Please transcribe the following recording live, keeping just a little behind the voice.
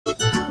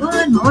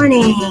Good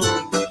morning.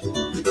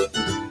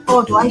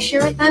 Oh, do I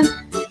share it then?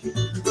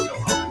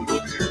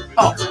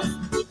 Oh,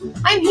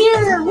 I'm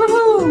here.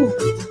 Woohoo!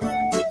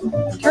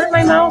 Turn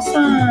my mouse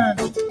on.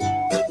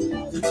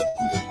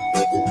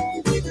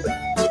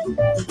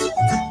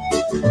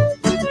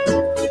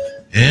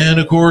 And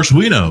of course,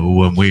 we know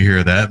when we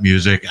hear that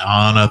music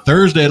on a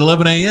Thursday at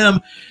 11 a.m.,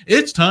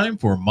 it's time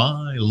for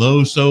My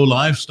LoSo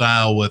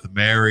Lifestyle with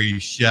Mary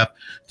Schepp.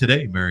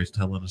 Today, Mary's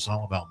telling us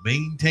all about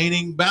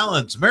maintaining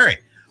balance. Mary,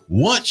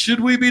 what should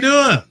we be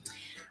doing?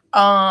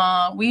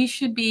 We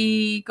should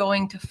be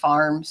going to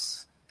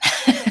farms.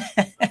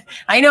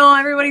 I know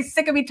everybody's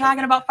sick of me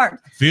talking about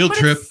farms. Field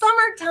trip. It's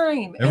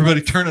summertime.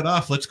 Everybody turn it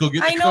off. Let's go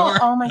get the car.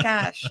 Oh my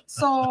gosh.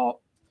 So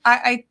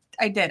I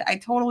did.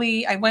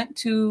 I went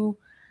to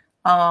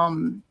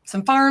some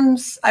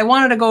farms. I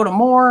wanted to go to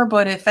more,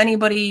 but if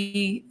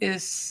anybody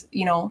is,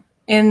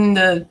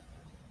 in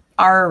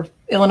our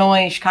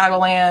Illinois,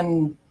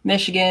 Chicagoland,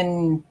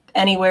 Michigan,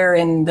 anywhere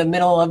in the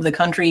middle of the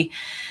country,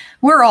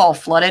 we're all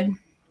flooded.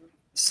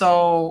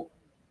 So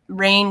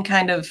rain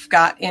kind of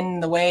got in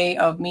the way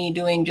of me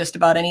doing just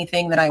about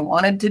anything that I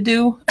wanted to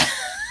do.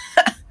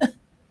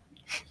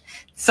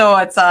 So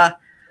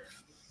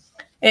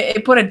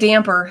it put a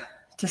damper,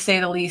 to say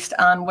the least,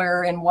 on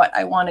where and what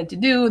I wanted to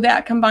do.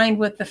 That combined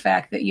with the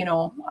fact that,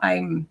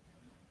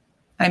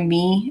 I'm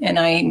me and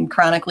I'm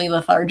chronically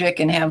lethargic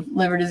and have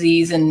liver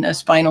disease and a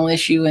spinal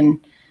issue. And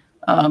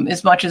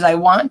as much as I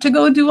want to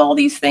go do all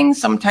these things,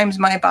 sometimes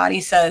my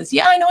body says,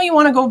 yeah, I know you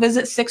want to go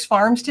visit 6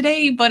 farms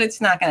today, but it's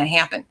not going to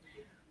happen.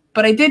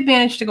 But I did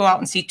manage to go out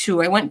and see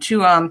 2. I went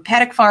to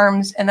Paddock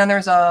Farms, and then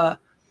there's a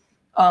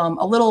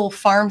little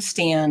farm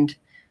stand,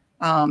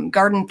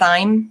 Garden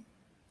Thyme,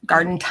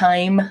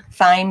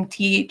 Thyme,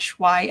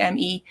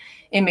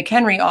 in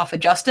McHenry off of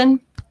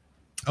Justin.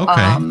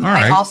 Okay, all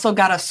right. I also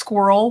got a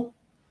squirrel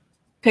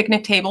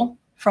picnic table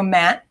from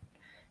Matt.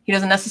 He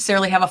doesn't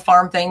necessarily have a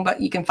farm thing, but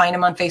you can find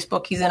him on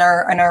Facebook. He's in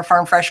our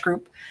Farm Fresh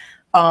group.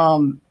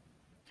 And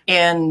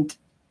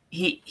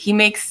he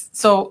makes,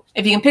 so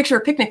if you can picture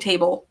a picnic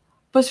table,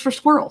 but it's for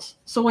squirrels.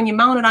 So when you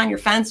mount it on your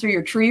fence or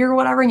your tree or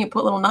whatever, and you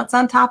put little nuts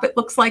on top, it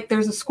looks like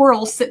there's a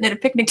squirrel sitting at a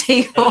picnic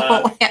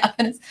table. Yeah,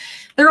 and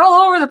they're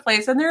all over the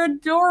place and they're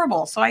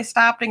adorable. So I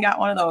stopped and got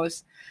one of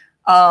those.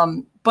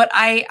 But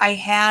I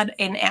had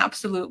an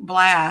absolute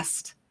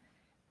blast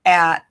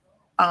at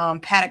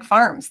Paddock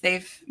Farms.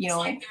 They've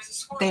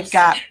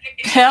got,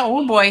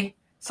 oh boy,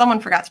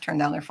 someone forgot to turn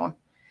down their phone.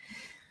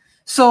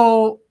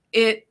 So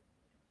it's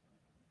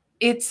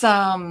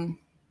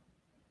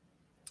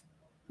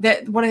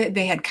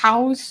they had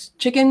cows,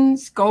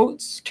 chickens,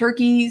 goats,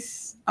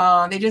 turkeys.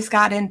 They just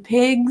got in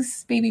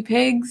pigs, baby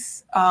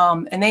pigs.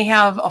 And they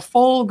have a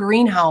full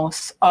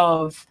greenhouse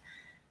of,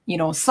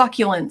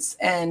 succulents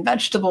and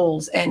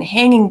vegetables and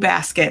hanging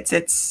baskets.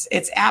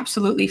 It's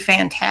absolutely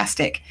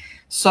fantastic.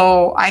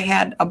 So I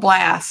had a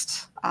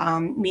blast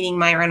meeting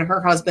Myra and her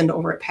husband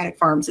over at Paddock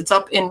Farms. It's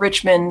up in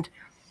Richmond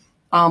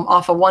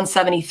off of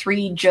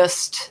 173,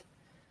 just,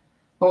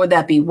 what would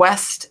that be,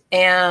 west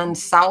and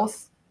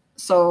south?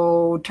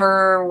 So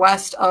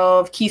west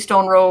of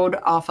Keystone Road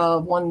off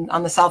of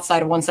on the south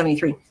side of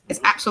 173.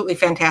 It's absolutely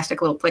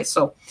fantastic little place.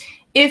 So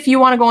if you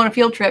want to go on a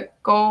field trip,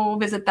 go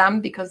visit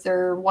them because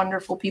they're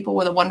wonderful people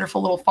with a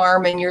wonderful little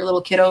farm, and your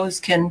little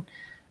kiddos can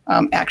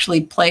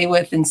actually play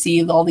with and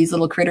see all these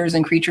little critters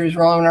and creatures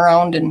rolling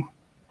around. And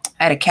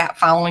I had a cat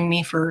following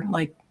me for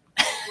like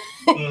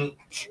the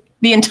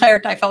entire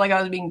time. I felt like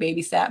I was being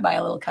babysat by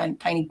a little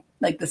tiny,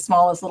 like the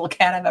smallest little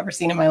cat I've ever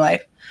seen in my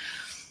life.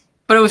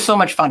 But it was so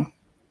much fun.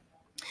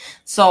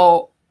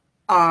 So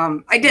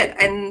I did,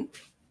 and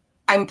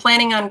I'm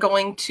planning on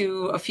going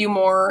to a few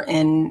more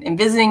and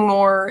visiting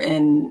more,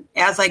 and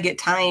as I get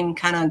time,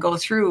 kind of go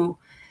through,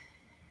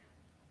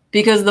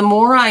 because the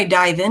more I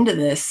dive into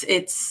this,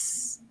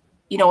 it's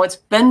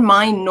been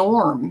my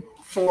norm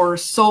for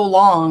so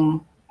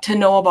long to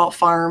know about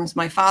farms.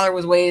 My father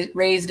was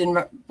raised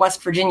in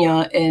West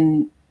Virginia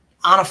and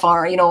on a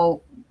farm.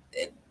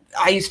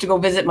 I used to go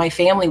visit my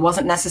family. It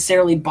wasn't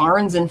necessarily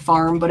barns and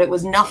farm, but it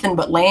was nothing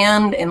but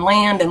land and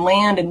land and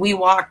land. And we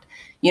walked,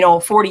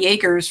 40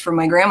 acres from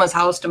my grandma's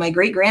house to my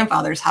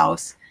great-grandfather's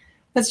house.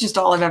 That's just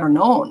all I've ever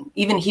known.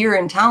 Even here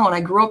in town,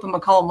 I grew up in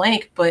McCollum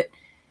Lake, but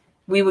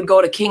we would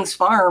go to King's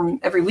Farm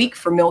every week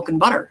for milk and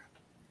butter.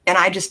 And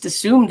I just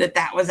assumed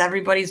that was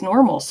everybody's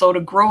normal. So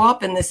to grow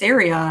up in this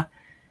area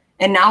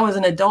and now as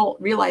an adult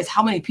realize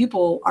how many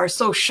people are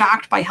so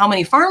shocked by how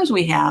many farms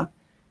we have.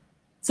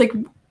 It's like,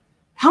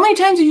 how many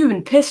times have you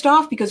been pissed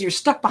off because you're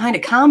stuck behind a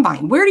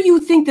combine? Where do you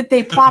think that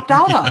they plopped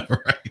out of?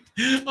 Right.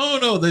 Oh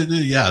no,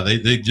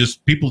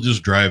 people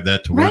just drive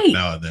that to work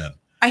now and then.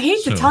 I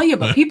hate to tell you,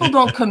 but people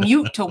don't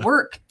commute to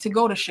work to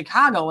go to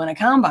Chicago in a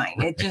combine.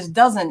 It just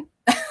doesn't,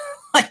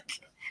 like,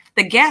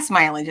 the gas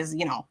mileage is,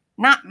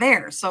 not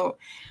there. So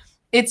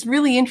it's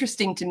really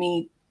interesting to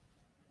me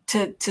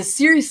to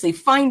seriously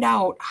find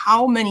out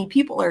how many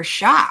people are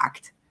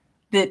shocked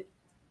that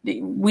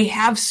we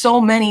have so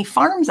many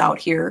farms out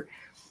here.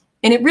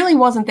 And it really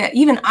wasn't that.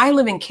 Even I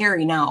live in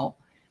Cary now,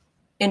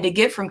 and to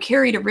get from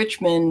Cary to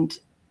Richmond,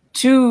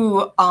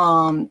 to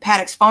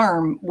Paddock's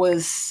Farm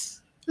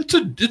was...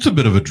 It's a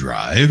bit of a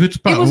drive. It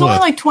was only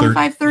like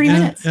 30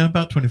 minutes. Yeah,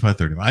 about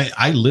 25-30 minutes.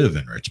 I live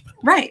in Richmond.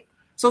 Right.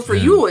 So for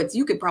you,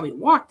 you could probably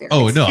walk there.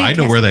 Oh, no, I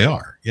know where they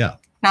are. Yeah.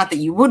 Not that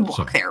you would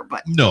walk there,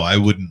 but... No, I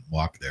wouldn't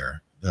walk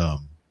there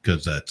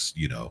because that's,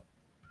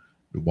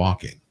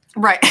 walking.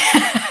 Right.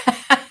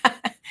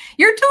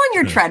 You're doing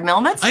your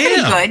treadmill. That's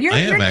pretty good. You're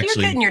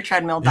getting your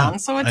treadmill done.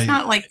 So it's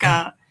not like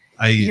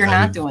you're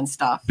not doing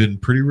stuff. Been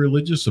pretty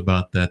religious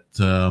about that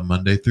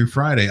Monday through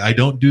Friday. I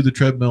don't do the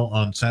treadmill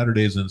on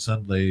Saturdays and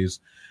Sundays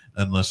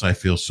unless I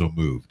feel so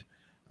moved.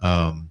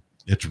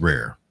 It's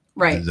rare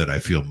that I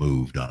feel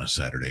moved on a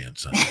Saturday and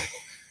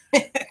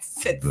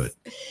Sunday. But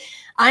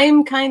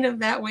I'm kind of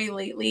that way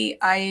lately.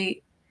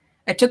 I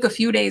took a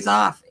few days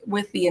off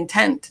with the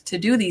intent to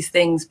do these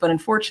things, but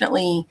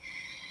unfortunately,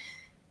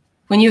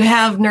 when you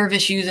have nerve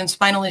issues and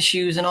spinal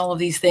issues and all of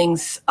these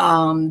things,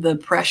 the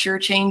pressure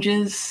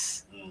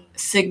changes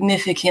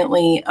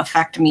significantly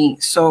affect me.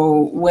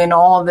 So when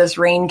all of this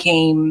rain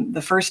came,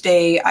 the first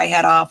day I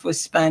had off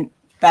was spent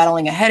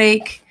battling a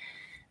headache.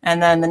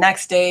 And then the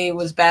next day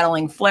was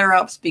battling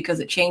flare-ups because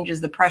it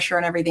changes the pressure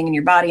and everything in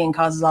your body and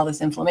causes all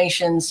this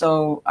inflammation.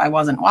 So I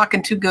wasn't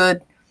walking too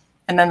good.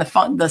 And then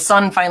the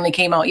sun finally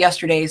came out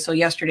yesterday. So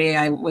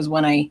yesterday was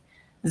when I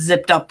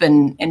zipped up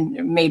and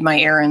made my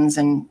errands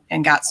and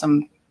got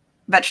some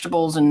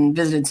vegetables and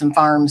visited some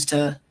farms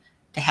to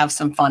have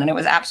some fun. And it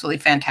was absolutely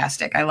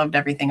fantastic. I loved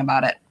everything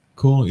about it.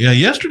 Cool. Yeah,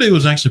 yesterday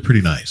was actually pretty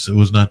nice. It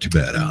was not too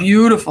bad out.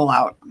 Beautiful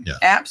out. Yeah.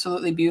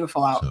 Absolutely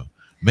beautiful out. So,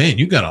 man,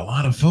 you got a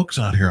lot of folks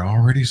out here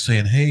already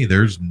saying, hey,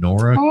 there's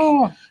Nora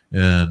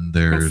and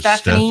there's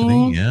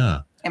Stephanie.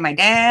 Yeah. And my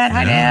dad.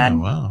 Hi, Dad.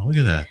 Wow, look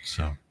at that.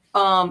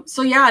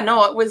 So yeah,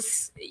 no, it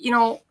was,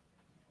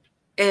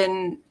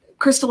 in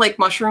Crystal Lake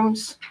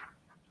mushrooms,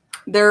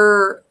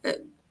 there's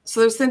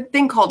a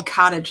thing called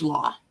cottage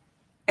law,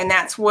 and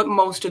that's what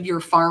most of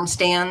your farm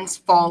stands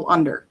fall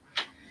under.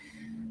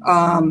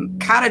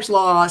 Cottage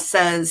law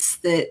says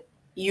that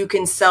you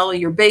can sell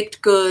your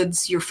baked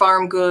goods, your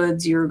farm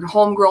goods, your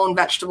homegrown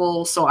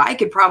vegetables. So I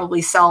could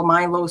probably sell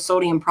my low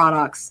sodium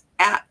products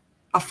at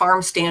a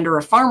farm stand or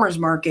a farmer's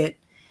market.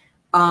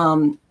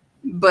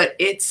 But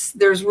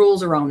there's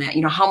rules around that,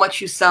 how much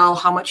you sell,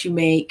 how much you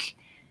make,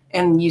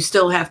 and you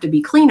still have to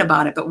be clean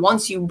about it. But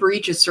once you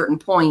breach a certain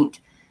point,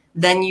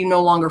 then you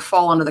no longer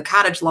fall under the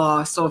cottage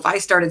law. So if I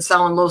started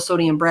selling low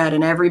sodium bread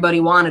and everybody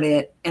wanted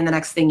it, and the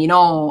next thing you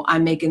know,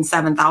 I'm making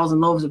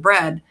 7,000 loaves of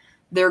bread,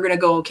 they're going to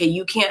go, okay,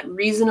 you can't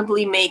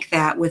reasonably make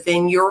that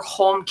within your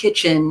home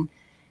kitchen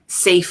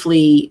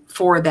safely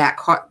for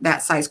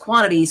that size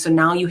quantity. So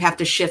now you have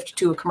to shift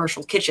to a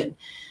commercial kitchen.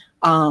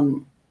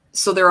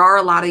 So there are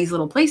a lot of these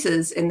little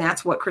places, and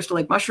that's what Crystal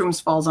Lake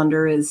Mushrooms falls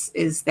under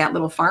is that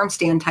little farm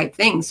stand type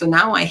thing. So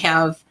now I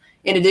have,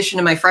 in addition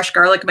to my fresh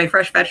garlic, my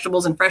fresh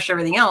vegetables, and fresh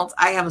everything else,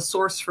 I have a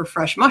source for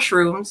fresh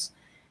mushrooms.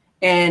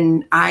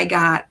 And I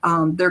got,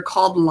 they're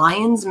called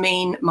lion's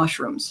mane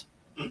mushrooms.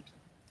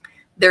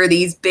 They're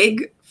these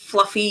big,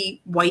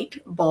 fluffy,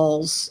 white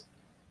balls.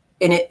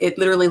 And it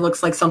literally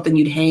looks like something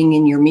you'd hang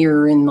in your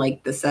mirror in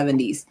like the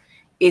 70s.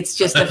 It's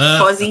just a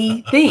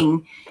fuzzy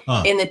thing.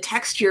 And the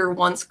texture,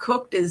 once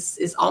cooked,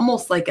 is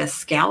almost like a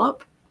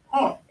scallop.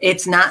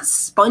 It's not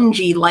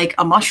spongy like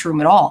a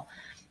mushroom at all.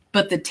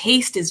 But the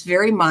taste is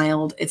very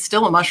mild. It's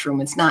still a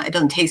mushroom. It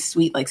doesn't taste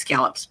sweet like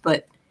scallops,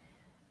 but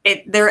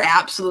they're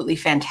absolutely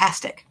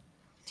fantastic.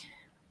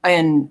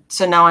 And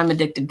so now I'm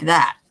addicted to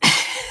that.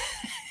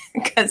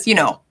 Because,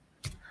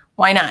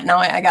 why not? Now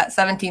I got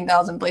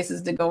 17,000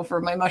 places to go for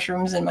my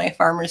mushrooms and my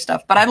farmer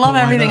stuff. But I love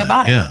everything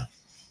about it. Yeah.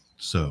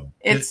 So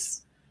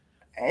it's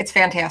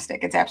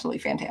fantastic. It's absolutely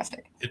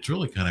fantastic. It's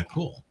really kind of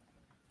cool.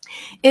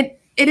 It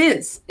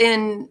is.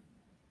 And,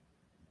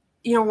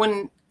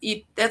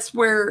 that's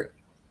where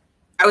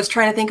I was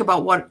trying to think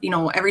about what,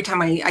 every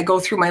time I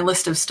go through my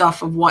list of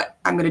stuff of what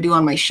I'm going to do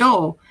on my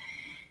show.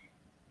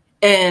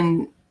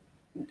 And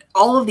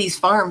all of these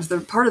farms,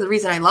 part of the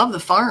reason I love the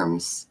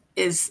farms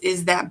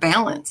is that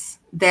balance,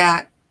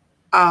 that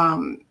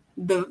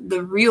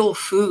the real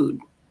food.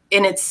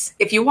 And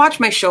if you watch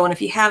my show, and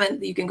if you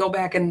haven't, you can go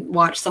back and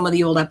watch some of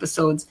the old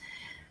episodes.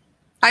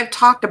 I've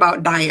talked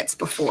about diets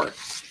before,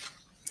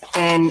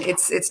 and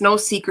it's no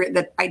secret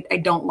that I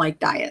don't like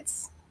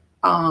diets.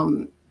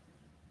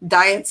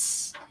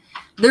 Diets,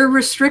 they're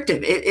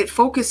restrictive. It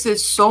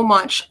focuses so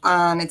much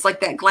on, it's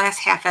like that glass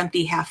half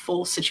empty, half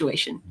full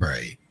situation.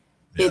 Right.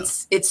 Yeah.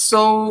 It's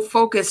so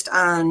focused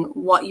on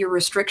what your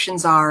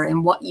restrictions are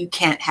and what you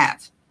can't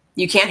have.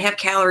 You can't have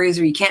calories,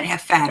 or you can't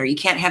have fat, or you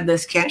can't have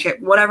this, can't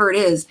have whatever it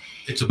is.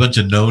 It's a bunch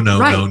of no,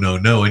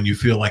 and you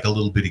feel like a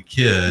little bitty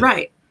kid.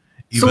 Right.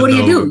 So what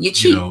do? You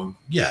cheat.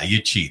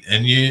 You cheat.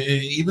 And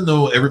even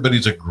though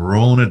everybody's a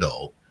grown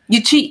adult,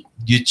 you cheat.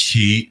 You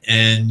cheat,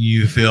 and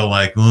you feel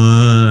like,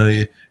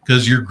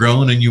 because you're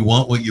grown and you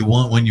want what you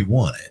want when you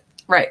want it.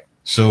 Right.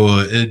 So,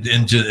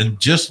 and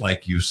just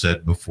like you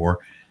said before,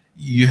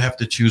 you have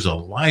to choose a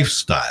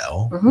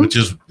lifestyle, which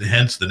is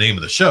hence the name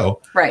of the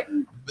show. Right.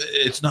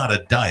 it's not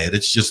a diet.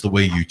 It's just the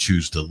way you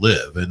choose to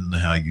live and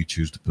how you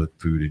choose to put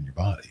food in your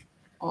body.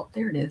 Oh,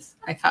 there it is.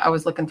 I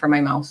was looking for my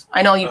mouse.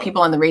 I know you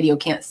people on the radio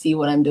can't see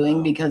what I'm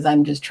doing because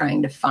I'm just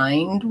trying to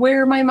find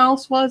where my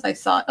mouse was. I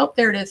saw it. Oh,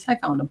 there it is. I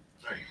found him.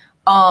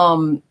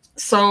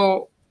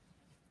 So,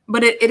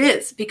 but it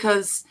is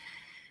because,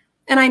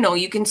 and I know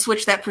you can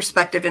switch that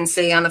perspective and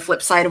say on the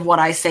flip side of what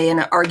I say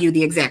and argue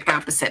the exact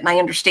opposite. And I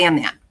understand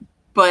that,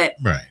 but,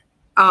 right.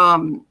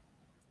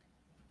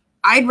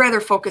 I'd rather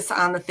focus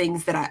on the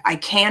things that I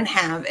can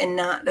have and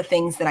not the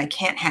things that I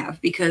can't have,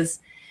 because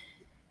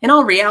in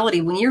all reality,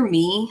 when you're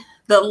me,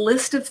 the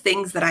list of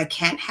things that I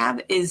can't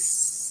have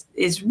is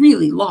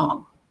really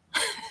long.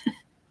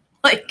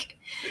 like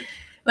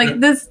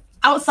this,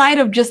 outside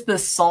of just the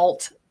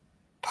salt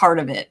part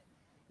of it,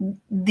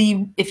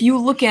 if you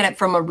look at it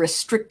from a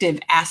restrictive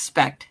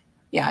aspect,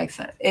 yeah, I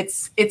said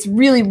it's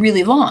really,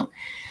 really long.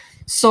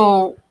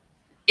 So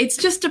it's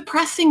just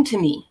depressing to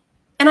me.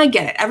 And I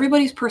get it.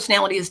 Everybody's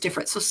personality is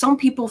different. So some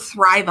people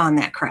thrive on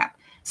that crap.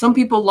 Some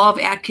people love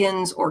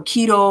Atkins or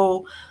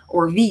keto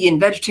or vegan,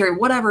 vegetarian,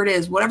 whatever it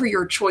is, whatever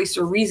your choice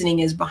or reasoning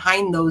is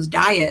behind those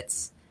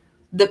diets.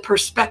 The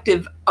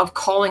perspective of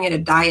calling it a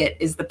diet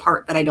is the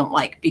part that I don't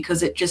like,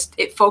 because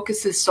it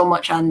focuses so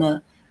much on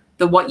the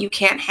what you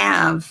can't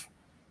have,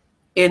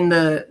 in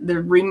the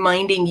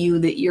reminding you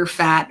that you're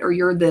fat or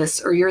you're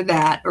this or you're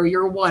that or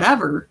you're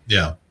whatever.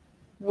 Yeah.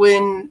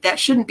 When that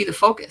shouldn't be the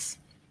focus.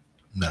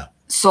 No.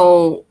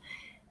 So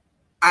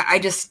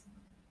I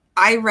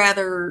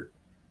rather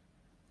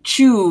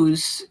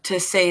choose to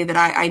say that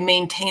I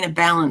maintain a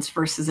balance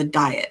versus a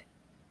diet,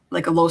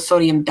 like a low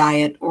sodium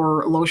diet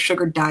or low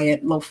sugar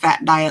diet, low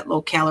fat diet,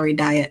 low calorie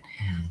diet.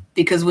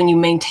 Because when you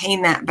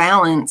maintain that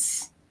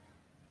balance,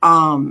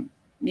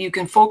 you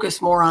can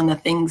focus more on the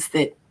things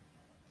that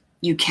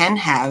you can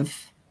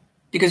have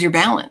because you're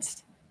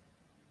balanced.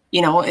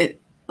 You know,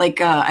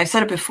 I've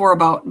said it before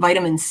about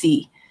vitamin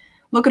C.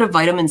 Look at a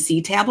vitamin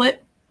C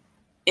tablet.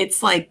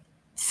 It's like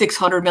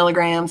 600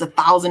 milligrams,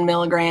 1,000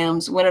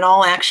 milligrams, when in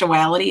all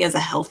actuality, as a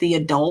healthy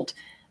adult,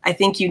 I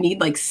think you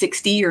need like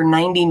 60 or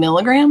 90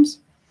 milligrams.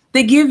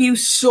 They give you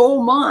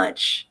so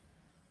much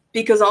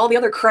because all the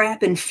other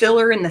crap and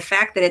filler and the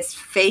fact that it's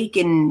fake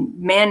and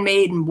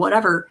man-made and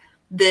whatever,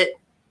 that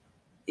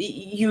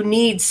you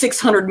need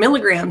 600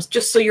 milligrams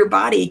just so your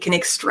body can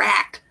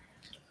extract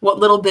what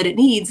little bit it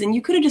needs. And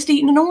you could have just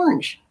eaten an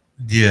orange.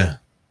 Yeah.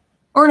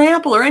 Or an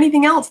apple or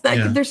anything else.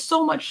 There's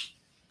so much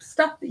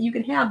stuff that you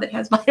can have that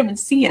has vitamin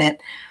C in it.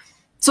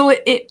 So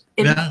it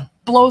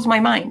blows my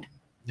mind.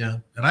 Yeah.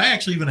 And I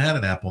actually even had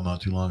an apple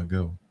not too long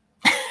ago.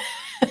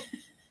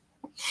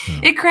 So.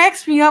 It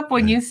cracks me up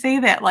when you say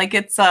that, like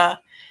it's like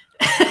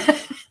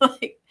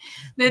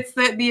it's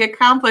the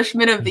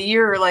accomplishment of the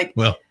year. Like,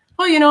 well,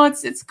 you know,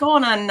 it's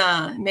going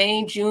on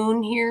May,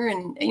 June here,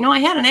 and you know, I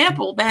had an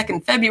apple back in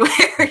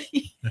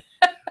February.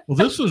 Well,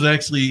 this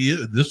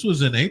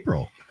was in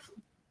April.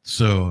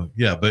 So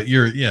yeah, but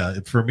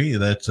for me,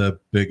 that's a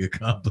big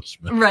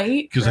accomplishment,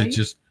 right? Because I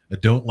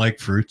don't like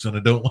fruits and I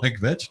don't like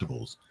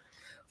vegetables.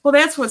 Well,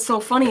 that's what's so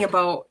funny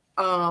about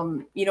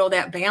you know,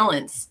 that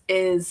balance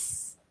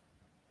is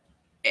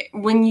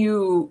when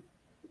you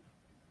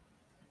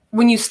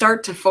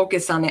start to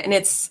focus on it, and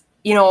it's,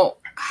 you know,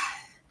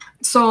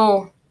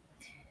 so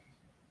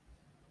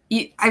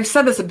I've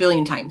said this a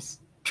billion times.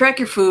 Track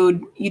your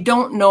food. You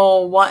don't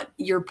know what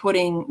you're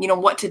putting, you know,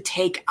 what to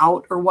take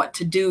out or what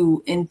to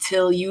do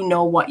until you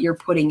know what you're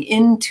putting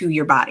into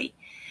your body.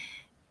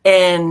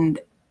 And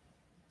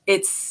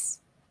it's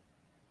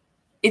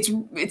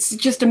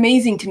just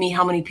amazing to me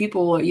how many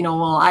people, you know,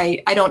 well,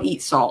 I don't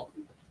eat salt.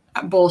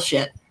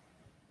 Bullshit.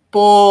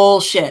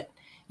 I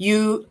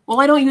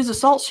don't use a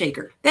salt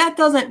shaker. That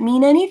doesn't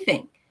mean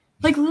anything.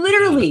 Like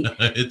literally.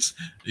 Look at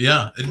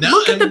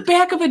the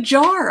back of a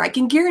jar. I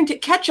can guarantee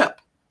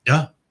ketchup.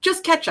 Yeah.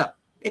 Just ketchup.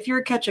 If you're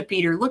a ketchup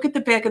eater, look at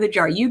the back of the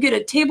jar. You get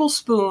a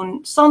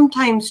tablespoon,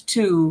 sometimes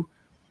two,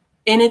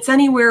 and it's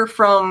anywhere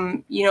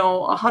from, you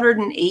know,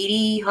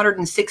 180,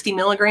 160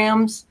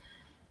 milligrams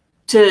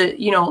to,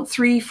 you know,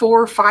 300,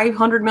 400,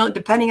 500 mil,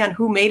 depending on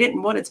who made it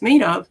and what it's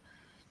made of.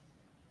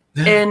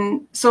 Yeah.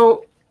 And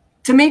so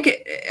to make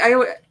it,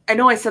 I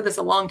know I said this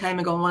a long time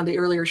ago in one of the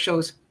earlier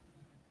shows.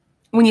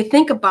 When you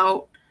think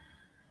about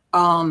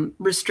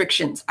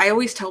restrictions, I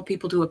always tell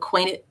people to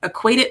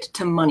equate it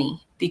to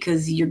money,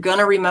 because you're going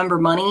to remember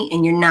money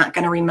and you're not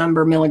going to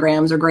remember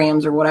milligrams or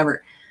grams or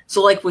whatever.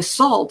 So like with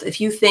salt, if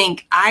you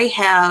think I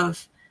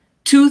have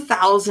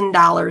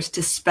 $2,000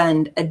 to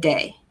spend a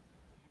day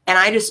and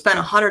I just spent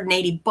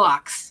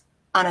 $180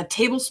 on a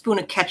tablespoon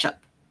of ketchup,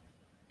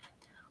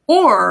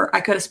 or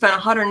I could have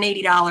spent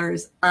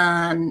 $180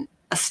 on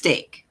a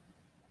steak,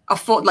 a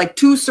full, like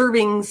 2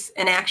 servings,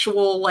 an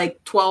actual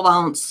like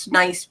 12-ounce,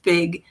 nice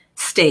big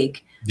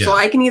steak. Yeah. So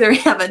I can either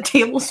have a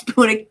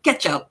tablespoon of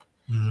ketchup,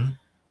 mm-hmm.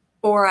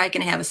 or I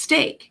can have a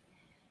steak.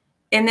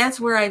 And that's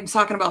where I'm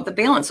talking about the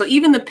balance. So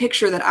even the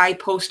picture that I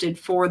posted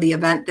for the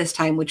event this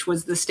time, which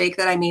was the steak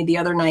that I made the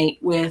other night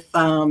with,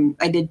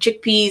 I did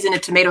chickpeas and a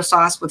tomato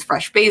sauce with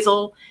fresh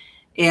basil.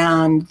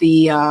 and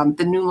the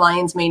new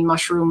lion's mane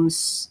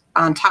mushrooms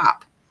on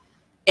top.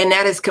 And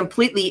that is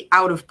completely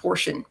out of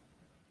portion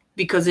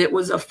because it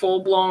was a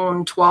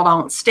full-blown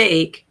 12-ounce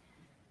steak.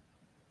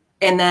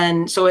 And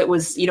then, so it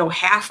was, you know,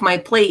 half my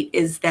plate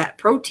is that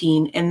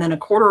protein, and then a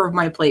quarter of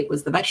my plate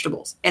was the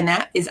vegetables. And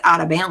that is out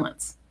of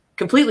balance,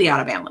 completely out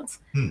of balance.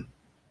 And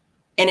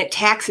it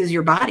taxes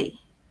your body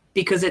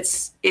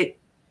because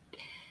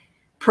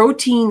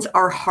proteins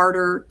are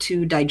harder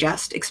to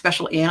digest,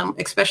 especially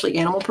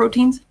animal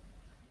proteins.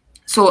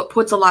 So it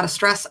puts a lot of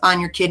stress on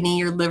your kidney,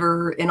 your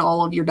liver, and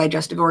all of your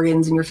digestive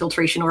organs and your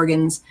filtration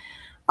organs.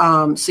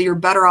 So you're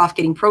better off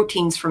getting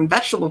proteins from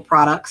vegetable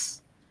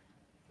products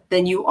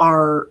than you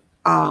are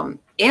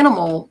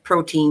animal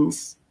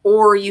proteins,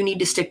 or you need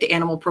to stick to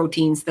animal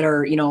proteins that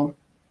are, you know,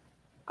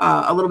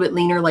 a little bit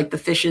leaner, like the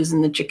fishes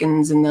and the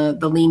chickens and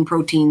the lean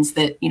proteins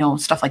that, you know,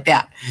 stuff like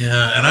that.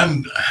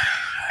 Yeah.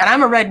 And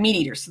I'm a red meat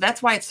eater, so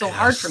that's why it's so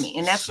hard for me.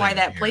 And that's why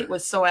that plate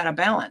was so out of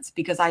balance,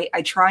 because I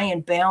try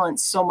and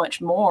balance so much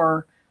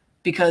more,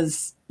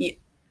 because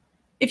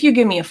if you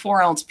give me a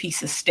 4-ounce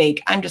piece of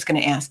steak, I'm just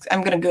going to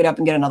I'm going to go up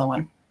and get another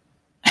one.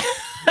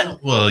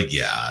 Well,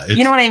 yeah.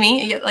 You know what I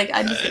mean? Like,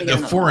 I'm just going to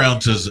get the 4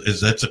 ounces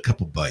that's a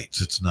couple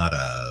bites. It's not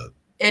a...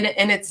 And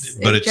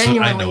it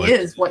genuinely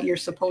is what you're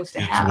supposed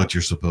to have. It's what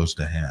you're supposed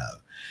to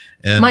have.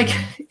 And Mike,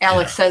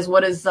 Alex says,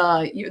 what is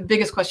your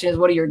biggest question is,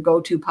 what are your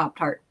go-to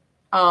Pop-Tart?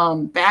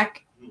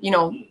 Back, you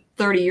know,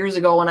 30 years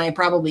ago when I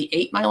probably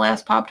ate my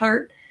last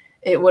Pop-Tart,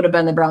 it would have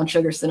been the brown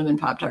sugar cinnamon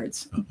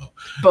Pop-Tarts.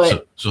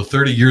 But so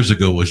 30 years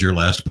ago was your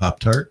last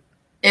Pop-Tart?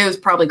 It was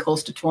probably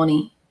close to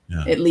 20,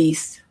 at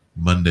least.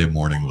 Monday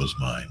morning was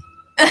mine.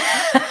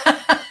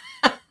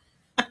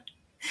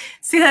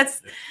 See,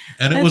 that's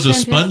it was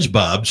fantastic. A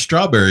SpongeBob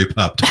strawberry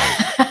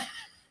Pop-Tart.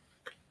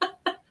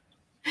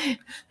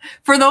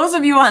 For those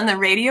of you on the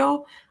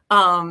radio,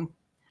 I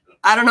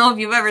don't know if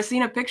you've ever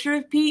seen a picture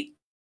of Pete,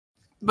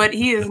 but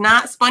he is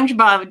not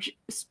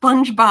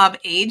SpongeBob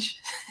age.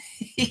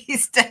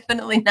 He's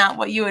definitely not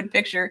what you would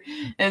picture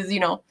as, you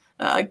know,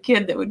 a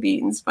kid that would be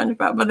eating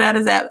SpongeBob. But that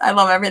is that. I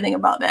love everything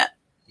about that.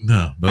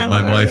 No, but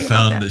my wife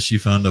found that she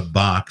found a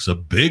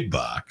big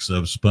box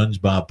of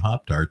SpongeBob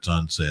Pop-Tarts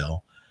on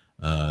sale.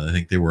 I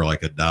think they were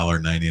like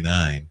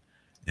 $1.99.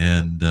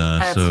 And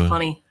that's so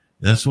funny.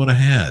 That's what I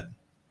had.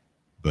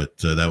 But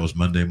that was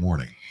Monday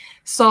morning.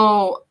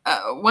 So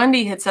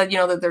Wendy had said, you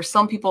know, that there's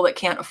some people that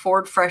can't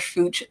afford fresh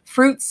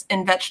fruits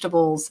and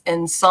vegetables,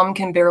 and some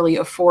can barely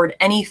afford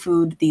any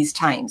food these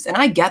times. And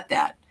I get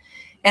that.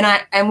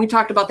 And we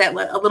talked about that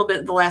a little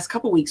bit the last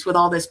couple of weeks with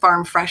all this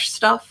farm fresh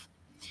stuff.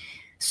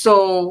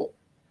 So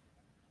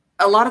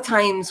a lot of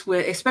times,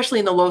 especially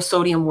in the low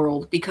sodium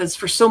world, because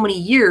for so many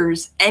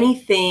years,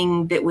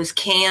 anything that was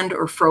canned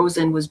or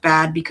frozen was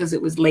bad because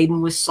it was laden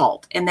with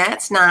salt. And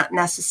that's not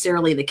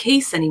necessarily the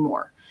case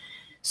anymore.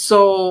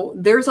 So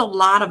there's a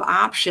lot of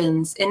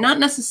options, and not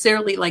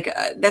necessarily like,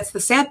 that's the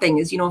sad thing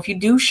is, you know, if you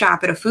do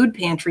shop at a food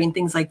pantry and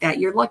things like that,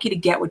 you're lucky to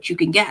get what you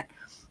can get,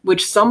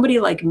 which somebody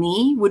like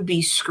me would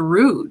be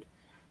screwed,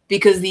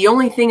 because the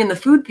only thing in the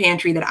food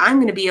pantry that I'm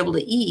going to be able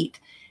to eat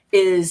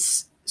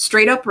is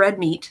straight up red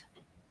meat.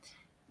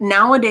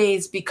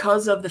 Nowadays,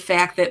 because of the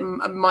fact that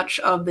much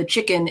of the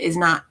chicken is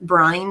not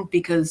brined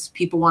because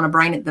people want to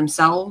brine it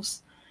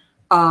themselves,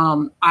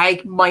 I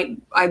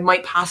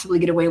might possibly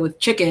get away with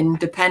chicken,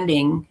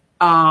 depending.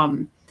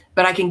 But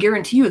I can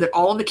guarantee you that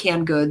all of the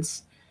canned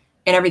goods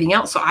and everything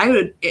else. So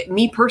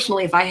me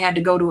personally, if I had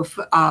to go to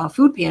a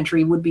food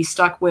pantry, would be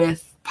stuck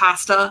with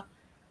pasta,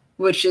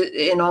 which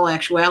in all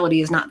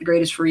actuality is not the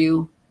greatest for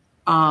you.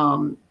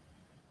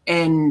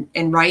 And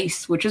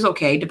rice, which is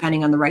okay,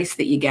 depending on the rice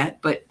that you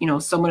get. But, you know,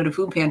 someone at a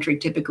food pantry,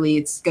 typically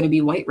it's going to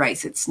be white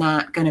rice. It's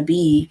not going to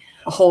be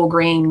a whole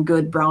grain,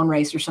 good brown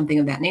rice or something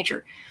of that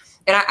nature.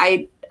 And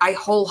I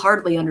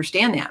wholeheartedly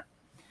understand that.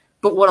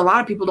 But what a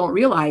lot of people don't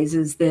realize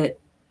is that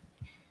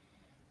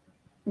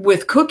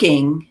with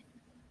cooking,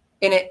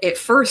 and at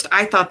first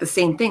I thought the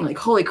same thing, like,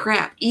 holy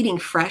crap, eating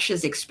fresh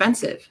is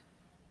expensive,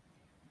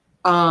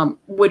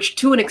 which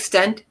to an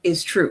extent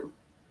is true.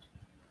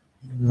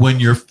 When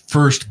you're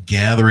first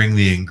gathering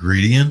the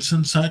ingredients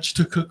and such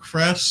to cook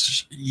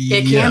fresh,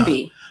 it can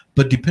be.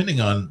 But depending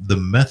on the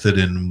method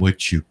in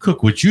which you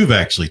cook, which you've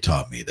actually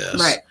taught me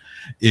this, right?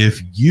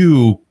 If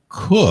you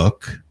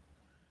cook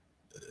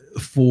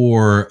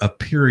for a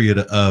period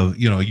of,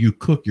 you know, you're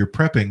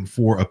prepping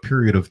for a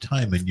period of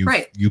time, and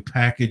you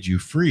package, you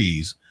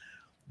freeze,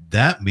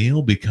 that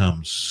meal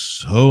becomes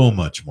so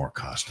much more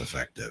cost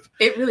effective.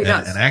 It really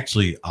does. And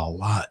actually a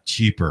lot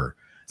cheaper.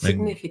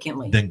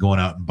 Significantly. Than going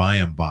out and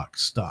buying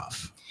box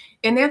stuff.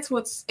 And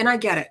and I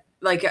get it.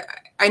 Like,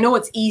 I know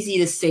it's easy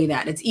to say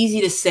that. It's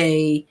easy to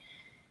say,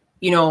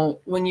 you know,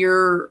 when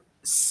you're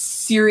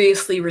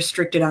seriously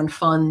restricted on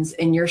funds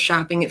and you're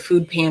shopping at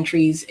food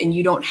pantries and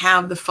you don't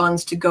have the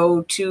funds to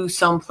go to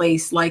some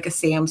place like a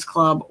Sam's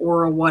Club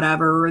or a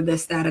whatever, or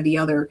this, that, or the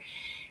other.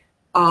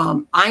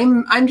 I'm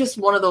just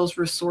one of those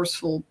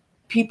resourceful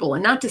people.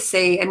 And not to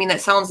say, I mean,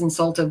 that sounds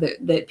insultive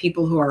that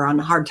people who are on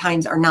hard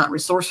times are not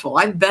resourceful.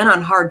 I've been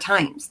on hard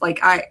times. Like,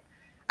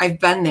 I I've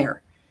been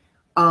there.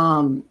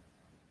 And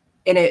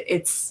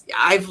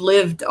I've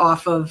lived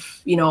off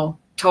of,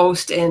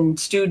 toast and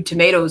stewed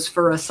tomatoes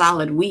for a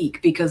solid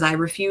week because I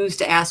refused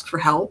to ask for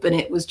help. And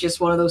it was just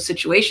one of those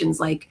situations.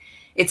 Like,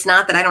 it's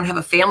not that I don't have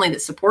a family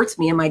that supports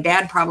me, and my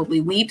dad probably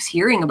weeps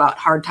hearing about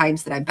hard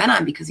times that I've been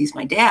on because he's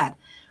my dad.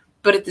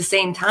 But at the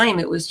same time,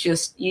 it was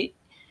just,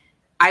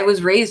 I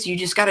was raised, you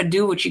just got to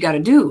do what you got to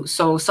do.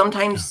 So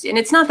sometimes, and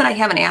it's not that I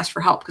haven't asked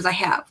for help, because I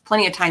have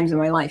plenty of times in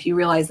my life. You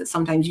realize that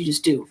sometimes you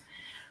just do.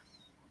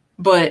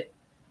 But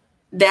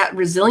that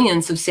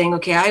resilience of saying,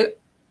 okay,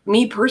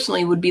 me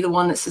personally would be the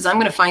one that says, I'm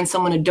going to find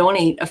someone to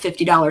donate a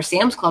 $50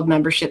 Sam's Club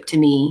membership to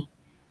me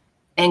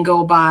and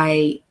go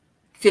buy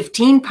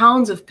 15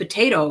 pounds of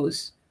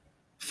potatoes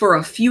for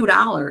a few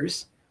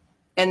dollars.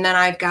 And then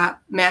I've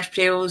got mashed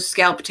potatoes,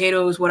 scalloped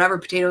potatoes, whatever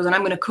potatoes, and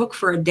I'm going to cook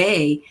for a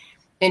day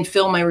and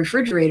fill my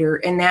refrigerator.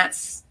 And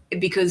that's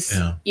because,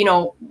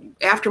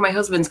 after my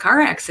husband's car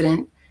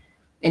accident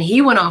and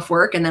he went off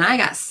work and then I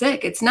got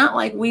sick, it's not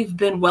like we've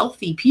been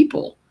wealthy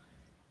people,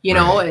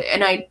 right.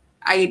 And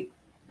I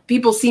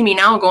people see me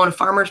now going to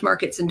farmers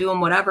markets and doing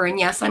whatever. And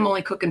yes, I'm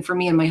only cooking for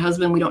me and my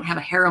husband. We don't have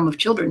a harem of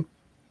children.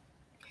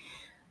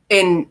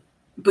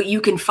 But you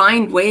can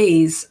find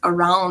ways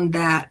around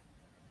that,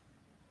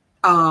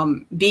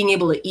 being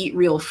able to eat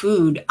real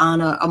food on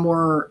a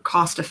more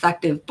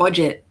cost-effective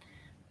budget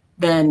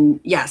than,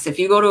 yes, if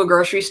you go to a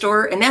grocery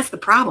store, and that's the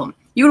problem.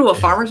 You go to a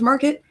farmer's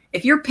market,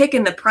 if you're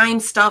picking the prime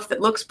stuff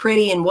that looks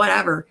pretty and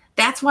whatever,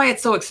 that's why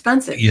it's so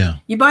expensive. Yeah.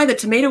 You buy the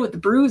tomato with the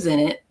bruise in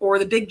it or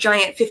the big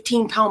giant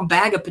 15-pound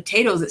bag of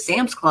potatoes at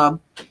Sam's Club.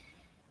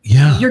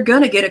 Yeah. You're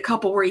going to get a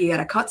couple where you got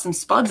to cut some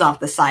spuds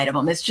off the side of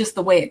them. It's just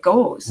the way it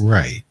goes.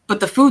 Right. But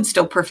the food's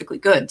still perfectly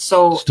good.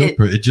 So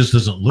it just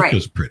doesn't look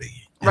as pretty.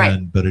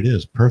 Right. But it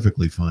is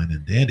perfectly fine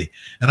and dandy.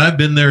 And I've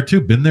been there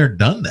too,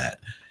 done that.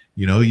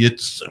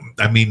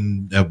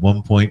 At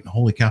one point,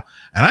 holy cow.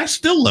 And I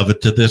still love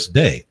it to this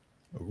day.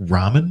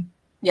 Ramen.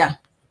 Yeah.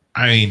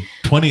 I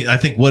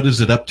think, what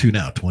is it up to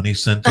now? 20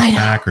 cents a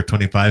pack or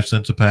 25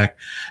 cents a pack?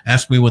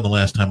 Ask me when the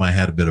last time I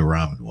had a bit of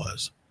ramen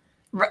was.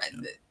 Right.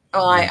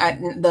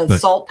 The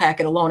salt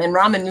packet alone, and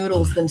ramen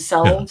noodles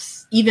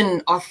themselves,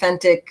 even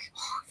authentic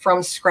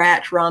from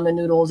scratch ramen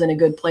noodles in a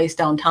good place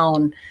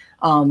downtown,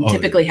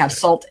 typically have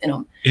salt in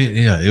them.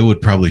 It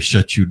would probably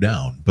shut you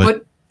down.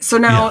 But so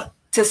now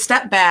to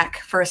step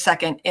back for a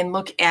second and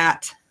look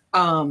at,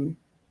 when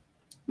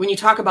you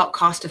talk about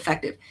cost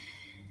effective,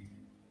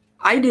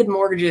 I did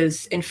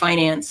mortgages in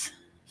finance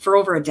for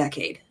over a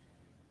decade.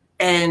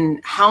 And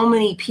how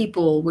many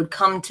people would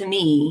come to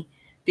me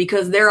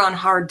because they're on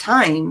hard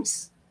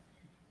times,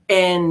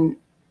 and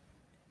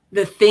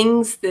the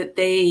things that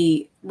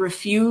they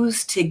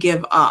refuse to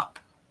give up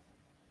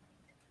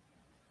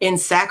in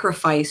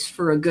sacrifice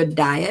for a good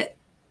diet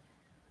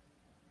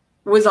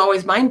was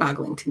always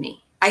mind-boggling to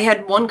me. I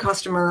had one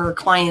customer or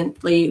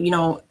client,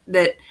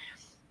 that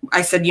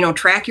I said,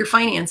 track your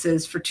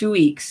finances for 2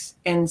 weeks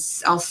and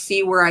I'll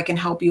see where I can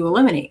help you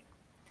eliminate.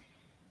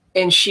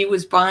 And she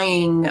was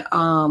buying,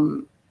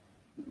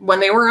 when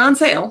they were on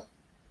sale,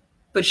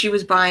 but she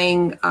was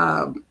buying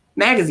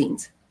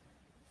magazines.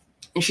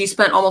 And she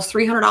spent almost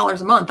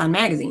 $300 a month on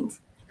magazines.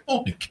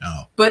 Holy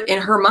cow. But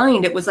in her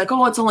mind, it was like,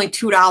 oh, it's only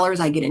 $2.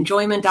 I get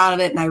enjoyment out of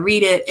it and I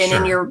read it. And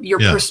in your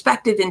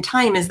perspective in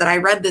time is that I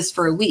read this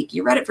for a week.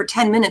 You read it for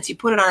 10 minutes, you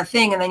put it on a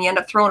thing, and then you end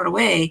up throwing it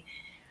away.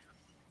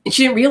 And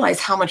she didn't realize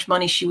how much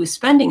money she was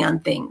spending on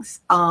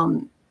things.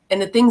 And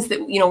the things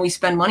that, we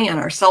spend money on,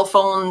 our cell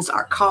phones,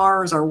 our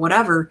cars, or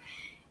whatever.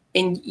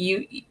 And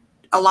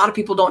a lot of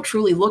people don't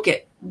truly look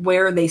at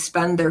where they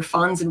spend their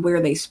funds and where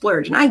they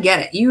splurge. And I get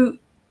it. You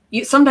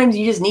sometimes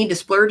you just need to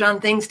splurge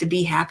on things to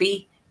be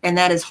happy. And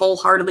that is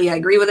wholeheartedly, I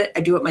agree with it.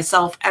 I do it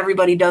myself.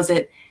 Everybody does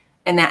it.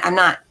 And that I'm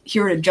not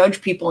here to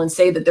judge people and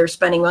say that they're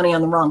spending money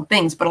on the wrong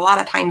things. But a lot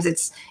of times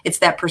it's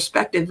that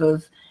perspective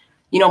of,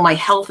 my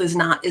health is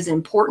not as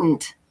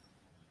important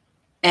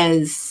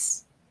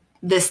as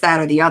this, that,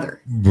 or the other.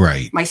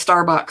 Right. My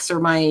Starbucks or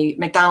my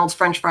McDonald's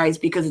French fries,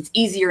 because it's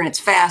easier and it's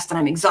fast and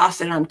I'm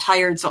exhausted and I'm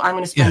tired. So I'm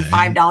going to spend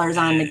 $5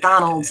 on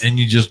McDonald's. And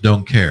you just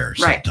don't care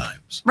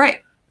sometimes.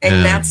 Right.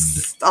 And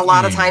that's a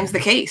lot of times the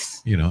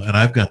case. And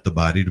I've got the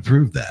body to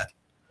prove that.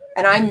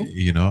 And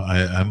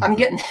I'm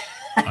getting,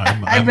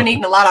 I've been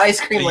eating a lot of ice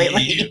cream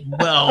lately.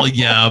 Well,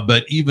 yeah,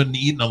 but even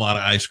eating a lot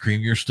of ice cream,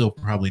 you're still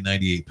probably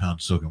 98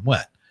 pounds soaking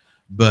wet.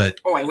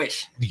 But I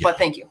wish. But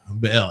thank you.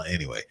 Well,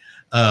 anyway.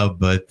 And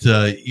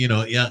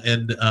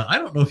I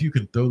don't know if you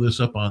can throw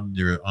this up on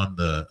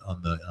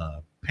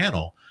the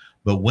panel,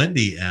 but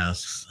Wendy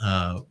asks,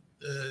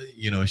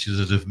 she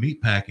says, if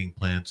meatpacking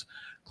plants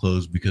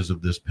close because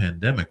of this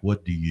pandemic,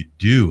 what do you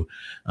do?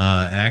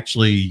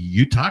 Actually,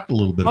 you talked a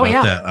little bit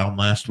about that on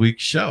last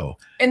week's show.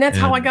 And that's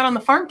how I got on the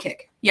farm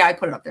kick. Yeah, I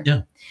put it up there.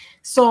 Yeah.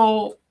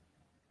 So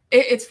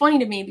it's funny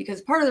to me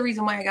because part of the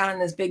reason why I got on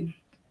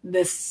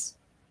this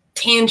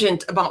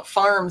tangent about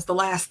farms the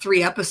last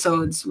 3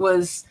 episodes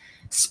was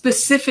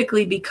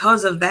specifically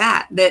because of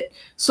that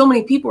so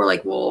many people were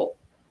like, well,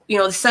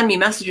 send me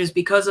messages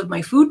because of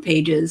my food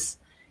pages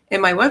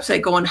and my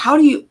website going,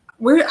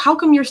 how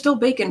come you're still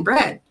baking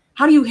bread?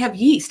 How do you have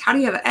yeast? How do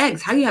you have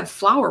eggs? How do you have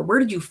flour? Where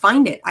did you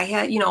find it? I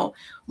had,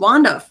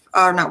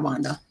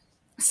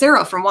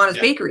 Sarah from Wanda's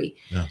Bakery.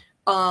 Yeah.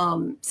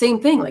 Same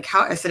thing. Like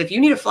how I said, if you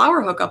need a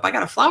flour hookup, I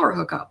got a flour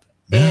hookup.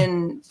 Yeah.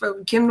 And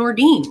from Kim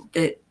Nordine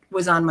that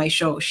was on my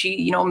show,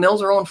 she,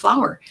 mills her own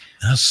flour.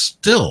 I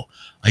still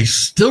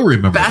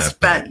remember Best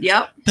that. bet.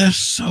 Yep. That's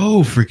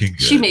so freaking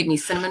good. She made me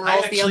cinnamon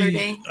rolls the other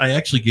day. I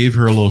actually gave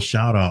her a little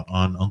shout out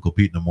on Uncle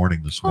Pete in the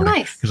morning this morning.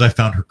 Nice. Because I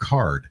found her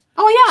card.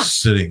 Oh yeah.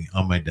 Sitting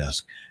on my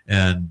desk.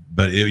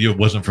 But it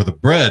wasn't for the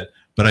bread.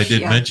 But I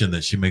did mention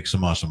that she makes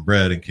some awesome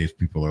bread in case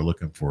people are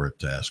looking for it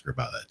to ask her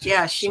about that too.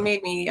 Yeah, she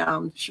made me,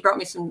 she brought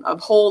me a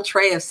whole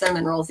tray of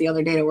cinnamon rolls the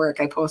other day to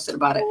work. I posted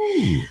about it.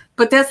 Ooh.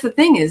 But that's the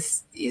thing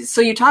is, so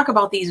you talk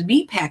about these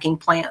meat packing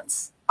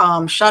plants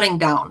shutting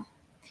down,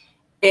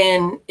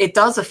 and it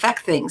does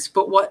affect things.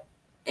 But what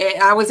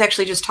I was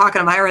actually just talking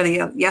to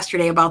Myra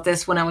yesterday about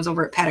this when I was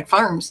over at Paddock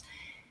Farms.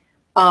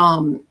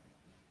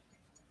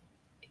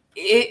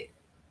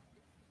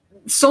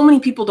 So many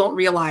people don't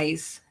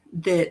realize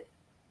that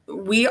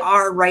we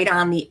are right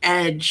on the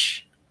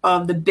edge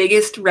of the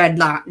biggest red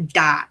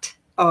dot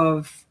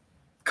of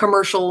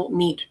commercial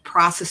meat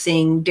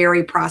processing,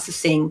 dairy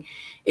processing.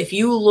 If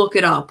you look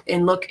it up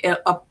and look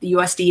up the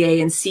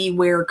USDA and see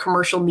where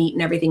commercial meat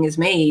and everything is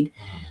made,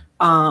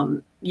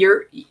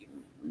 you're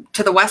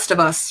to the west of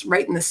us,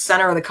 right in the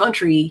center of the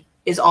country,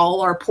 is all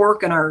our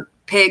pork and our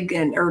pig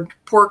or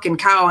pork and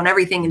cow and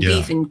everything and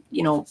beef and,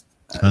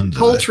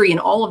 poultry and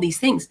all of these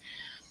things.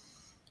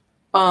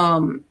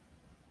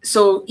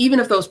 So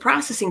even if those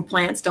processing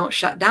plants don't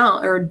shut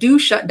down or do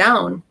shut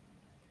down,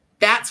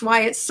 that's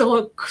why it's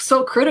so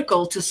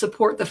critical to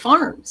support the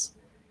farms.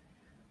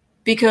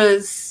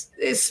 Because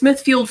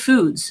Smithfield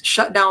Foods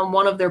shut down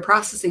one of their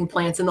processing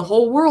plants and the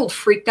whole world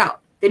freaked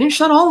out. They didn't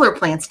shut all their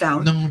plants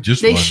down. No,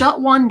 just they one.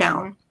 Shut one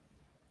down,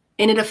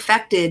 and it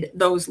affected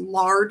those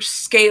large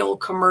scale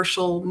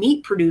commercial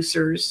meat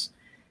producers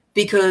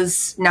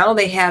because now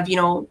they have,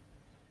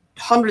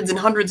 hundreds and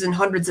hundreds and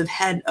hundreds of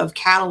head of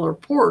cattle or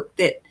pork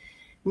that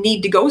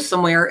need to go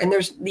somewhere, and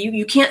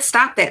you can't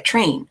stop that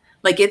train.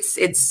 Like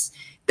it's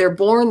they're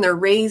born, they're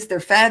raised, they're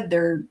fed,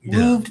 they're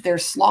moved, they're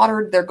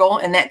slaughtered, they're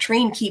going, and that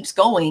train keeps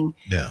going.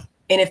 Yeah.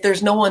 And if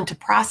there's no one to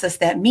process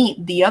that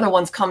meat, the other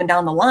one's coming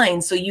down the line.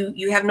 So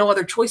you have no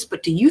other choice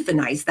but to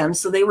euthanize them.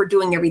 So they were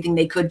doing everything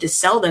they could to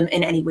sell them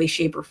in any way,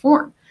 shape, or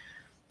form.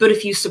 But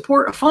if you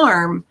support a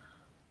farm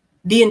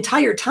the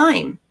entire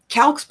time,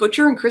 Calk's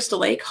Butcher in Crystal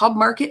Lake, Hub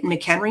Market in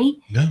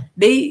McHenry,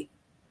 they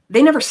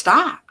never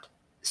stopped.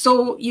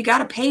 So you got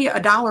to pay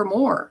 $1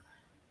 more.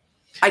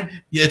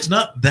 It's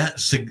not that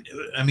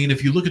I mean,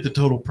 if you look at the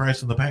total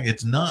price of the pack,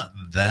 it's not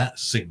that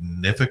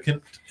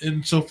significant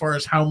insofar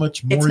as how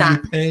much more you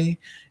pay.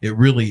 It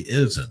really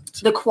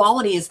isn't. The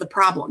quality is the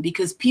problem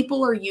because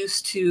people are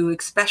used to,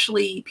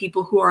 especially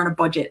people who are on a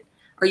budget,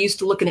 are used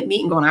to looking at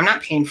meat and going, I'm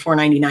not paying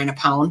 $4.99 a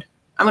pound.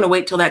 I'm going to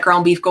wait till that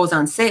ground beef goes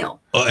on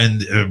sale. Oh,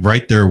 and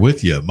right there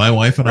with you. My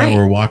wife and I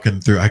were walking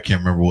through, I can't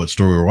remember what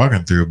store we were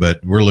walking through,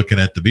 but we're looking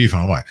at the beef.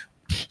 And I'm like,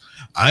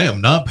 I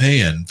am not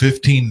paying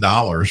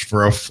 $15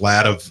 for a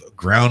flat of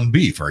ground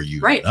beef. Are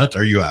you nuts?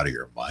 Are you out of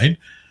your mind?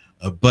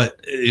 But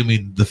I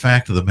mean, the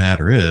fact of the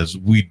matter is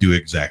we do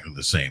exactly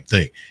the same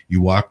thing. You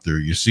walk through,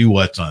 you see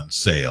what's on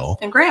sale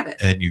and grab it,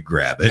 and you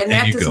grab it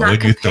and you go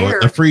and you throw it in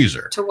the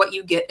freezer to what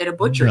you get at a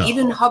butcher. No.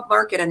 Even Hub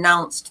Market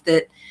announced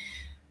that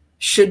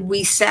should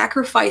we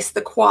sacrifice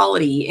the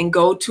quality and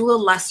go to a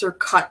lesser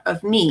cut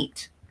of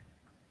meat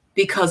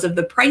because of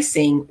the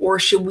pricing, or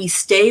should we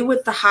stay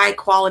with the high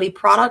quality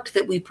product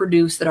that we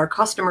produce that our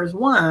customers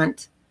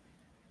want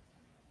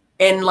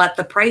and let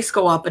the price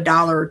go up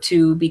 $1 or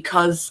 $2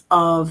 because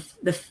of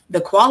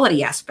the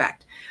quality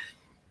aspect?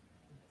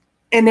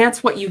 And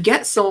that's what you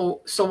get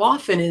so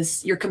often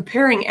is you're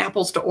comparing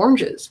apples to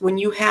oranges. When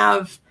you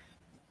have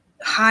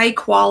high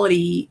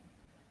quality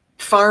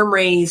farm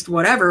raised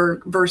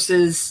whatever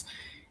versus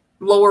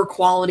lower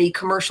quality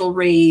commercial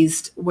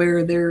raised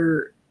where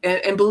they're,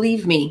 and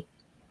believe me,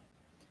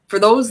 for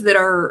those that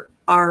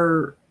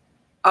are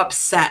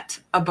upset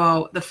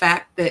about the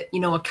fact that,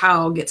 a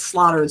cow gets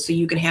slaughtered so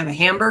you can have a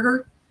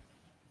hamburger,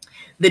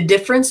 the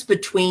difference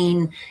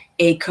between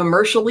a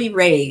commercially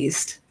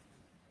raised,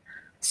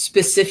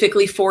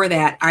 specifically for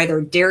that,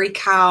 either dairy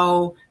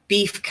cow,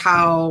 beef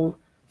cow,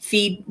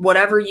 feed,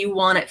 whatever you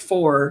want it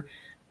for,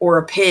 or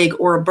a pig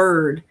or a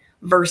bird,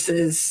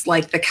 versus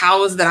like the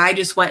cows that I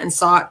just went and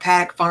saw at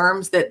Paddock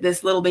Farms, that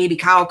this little baby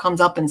cow comes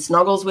up and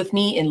snuggles with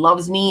me and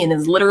loves me and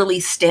is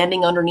literally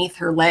standing underneath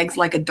her legs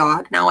like a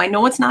dog. Now, I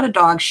know it's not a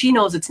dog. She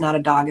knows it's not a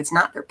dog. It's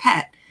not their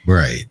pet.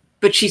 Right.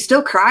 But she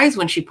still cries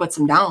when she puts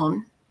them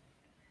down.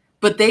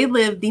 But they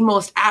live the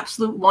most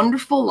absolute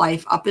wonderful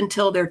life up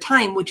until their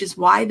time, which is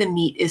why the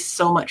meat is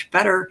so much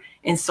better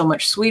and so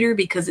much sweeter,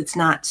 because it's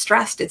not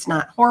stressed. It's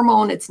not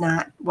hormone. It's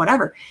not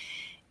whatever.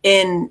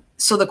 And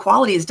so the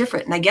quality is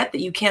different. And I get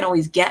that you can't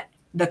always get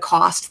the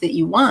cost that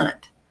you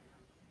want.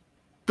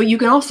 But you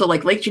can also,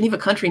 like Lake Geneva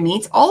Country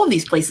Meats, all of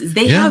these places,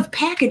 they have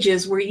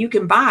packages where you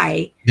can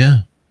buy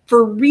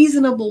for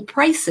reasonable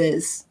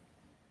prices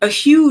a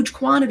huge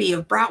quantity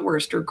of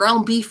bratwurst or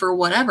ground beef or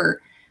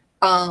whatever,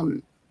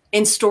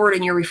 and store it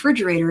in your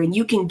refrigerator, and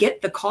you can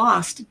get the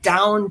cost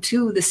down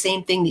to the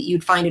same thing that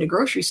you'd find at a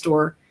grocery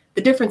store.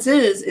 The difference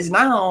is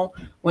now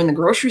when the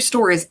grocery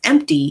store is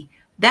empty,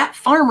 that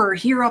farmer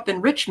here up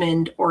in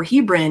Richmond or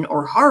Hebron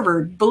or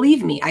Harvard,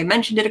 believe me, I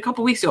mentioned it a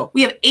couple weeks ago,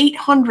 we have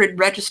 800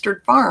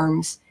 registered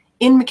farms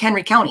in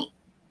McHenry County.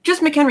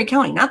 Just McHenry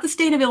County, not the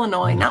state of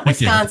Illinois, not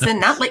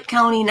Wisconsin, not Lake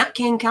County, not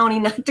King County,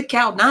 not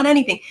DeKalb, not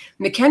anything.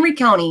 McHenry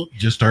County,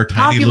 just our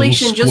tiny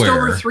population little square. just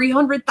over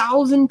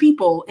 300,000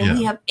 people, and Yeah.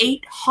 we have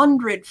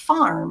 800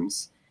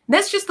 farms.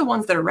 That's just the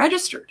ones that are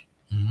registered.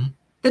 Mm-hmm.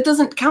 That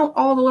doesn't count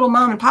all the little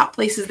mom and pop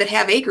places that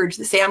have acreage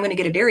that say, I'm going to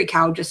get a dairy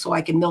cow just so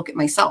I can milk it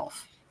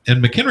myself.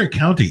 And McHenry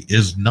County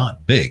is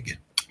not big.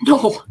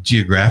 No.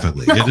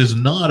 Geographically. No. It is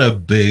not a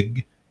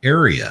big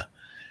area.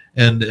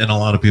 And a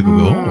lot of people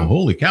go, oh,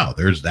 holy cow,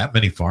 there's that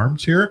many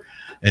farms here?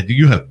 And do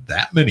you have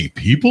that many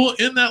people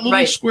in that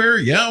little square?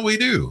 Yeah, we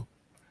do.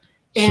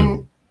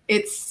 And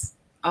it's,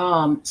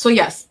 so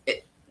yes,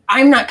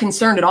 I'm not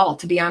concerned at all,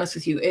 to be honest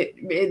with you.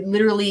 It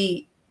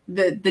literally,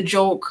 the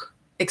joke,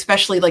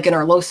 especially like in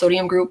our low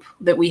sodium group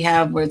that we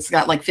have, where it's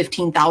got like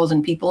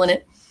 15,000 people in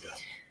it.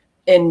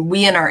 And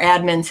we and our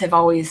admins have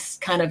always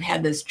kind of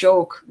had this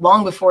joke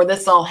long before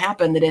this all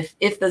happened, that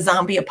if the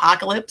zombie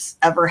apocalypse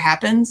ever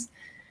happens,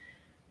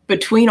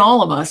 between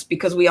all of us,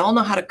 because we all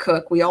know how to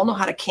cook, we all know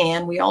how to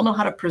can, we all know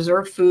how to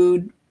preserve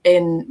food,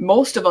 and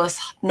most of us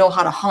know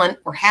how to hunt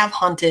or have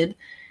hunted,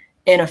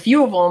 and a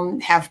few of them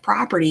have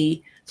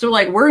property. So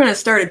like, we're going to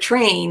start a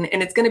train,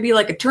 and it's going to be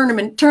like a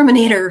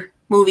Terminator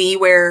movie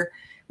where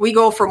we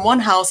go from one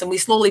house and we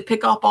slowly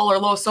pick up all our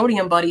low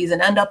sodium buddies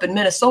and end up in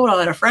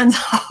Minnesota at a friend's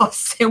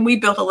house, and we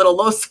built a little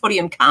low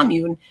sodium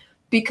commune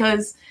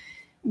because,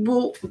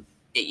 well,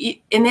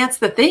 and that's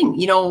the thing,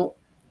 you know.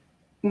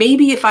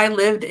 Maybe if I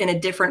lived in a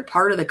different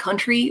part of the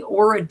country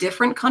or a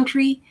different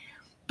country,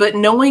 but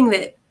knowing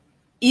that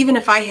even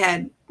if I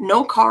had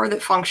no car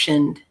that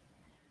functioned,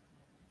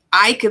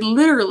 I could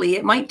literally,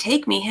 it might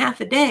take me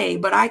half a day,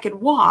 but I could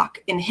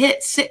walk and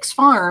hit 6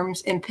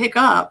 farms and pick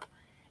up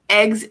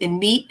eggs and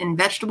meat and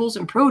vegetables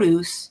and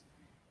produce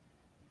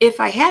if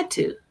I had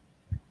to.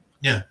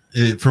 Yeah,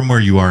 from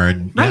where you are.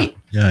 And right.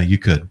 Yeah, you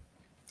could.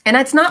 And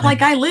it's not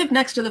like I live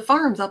next to the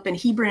farms up in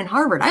Hebron and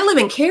Harvard. I live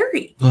in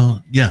Cary.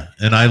 Well, yeah,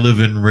 and I live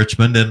in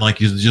Richmond, and like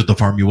just the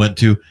farm you went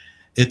to,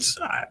 it's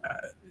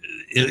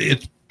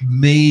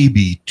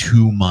maybe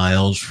 2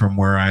 miles from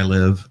where I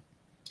live.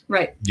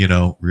 Right. You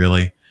know,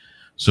 really.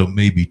 So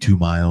maybe 2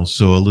 miles.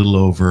 So a little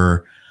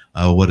over,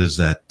 what is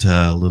that?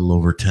 A little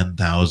over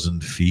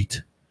 10,000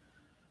 feet.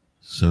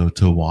 So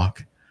to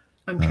walk.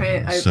 I'm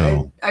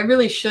trying. I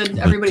really should.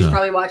 Everybody's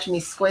probably watching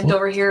me squint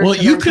over here. Well,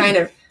 you I'm trying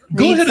to.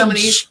 Go ahead and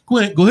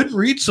squint. Go ahead and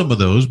read some of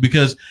those,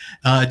 because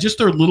just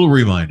a little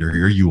reminder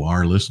here, you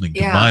are listening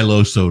to My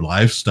LoSo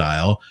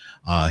Lifestyle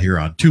here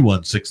on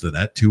 216 The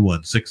Net,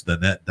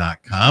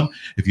 216thenet.com.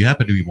 If you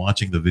happen to be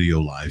watching the video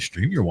live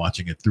stream, you're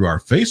watching it through our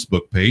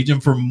Facebook page.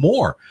 And for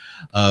more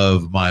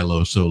of My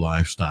LoSo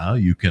Lifestyle,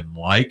 you can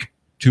like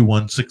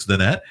 216 The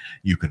Net,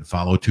 you can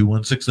follow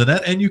 216 The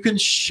Net, and you can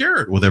share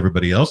it with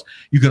everybody else.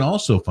 You can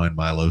also find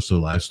My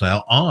LoSo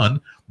Lifestyle on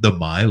the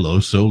My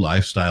LoSo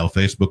Lifestyle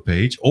Facebook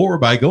page, or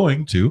by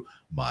going to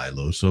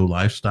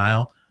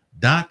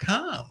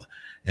mylosolifestyle.com.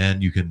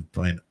 And you can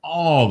find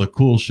all the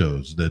cool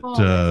shows that,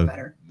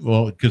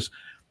 well, because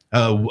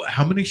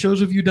how many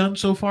shows have you done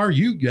so far?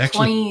 You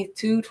actually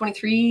 22,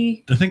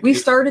 23. I think we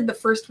started the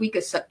first week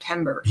of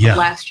September of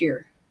last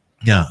year.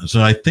 Yeah.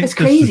 So I think it's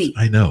crazy.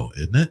 I know,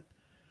 isn't it?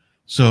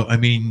 So, I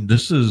mean,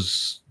 this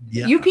is,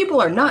 You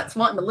people are nuts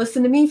wanting to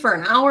listen to me for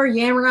an hour,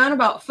 yammer on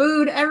about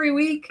food every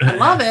week. I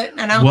love it.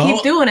 And I'll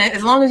keep doing it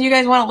as long as you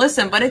guys want to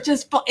listen. But it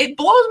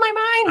blows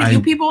my mind that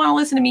you people want to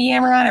listen to me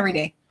yammer on every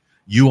day.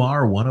 You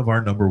are one of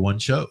our number 1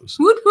 shows.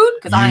 Woot woot,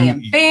 because I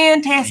am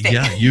fantastic.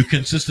 Yeah, you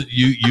consistent.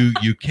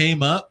 You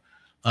came up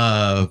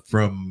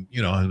from,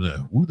 you know,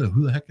 who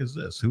the heck is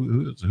this?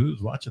 Who's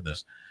watching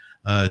this?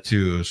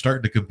 To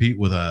start to compete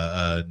with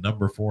a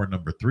number 4,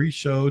 number 3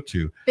 show,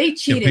 to they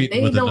cheated.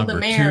 They with know a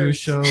number the 2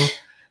 show,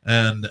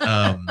 and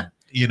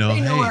you know, they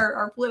know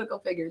our political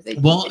figures.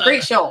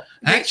 Great show,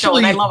 actually, show,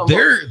 and I love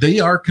them. They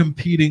are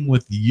competing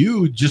with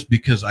you just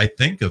because I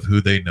think of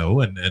who they know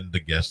and the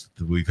guests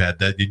that we've had.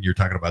 That, and you're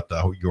talking about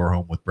the Your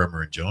Home with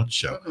Bremer and Jones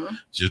show,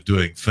 just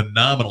doing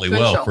phenomenally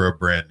well for a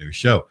brand new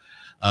show.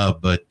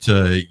 But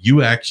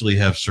you actually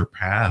have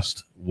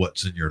surpassed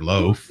What's in Your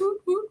Loaf.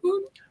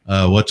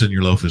 What's in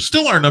Your Loaf is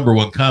still our number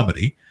 1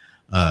 comedy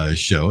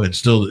show, and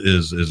still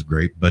is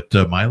great. But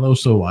My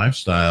LoSo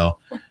Lifestyle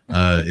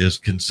is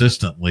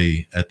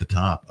consistently at the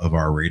top of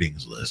our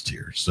ratings list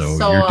here. So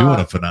you're doing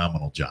a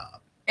phenomenal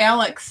job.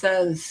 Alex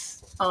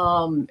says,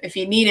 if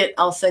you need it,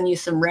 I'll send you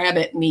some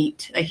rabbit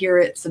meat. I hear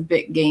it's a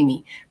bit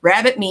gamey.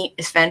 Rabbit meat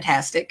is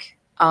fantastic.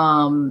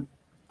 My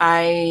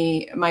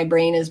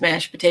brain is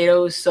mashed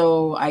potatoes,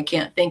 so I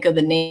can't think of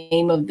the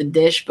name of the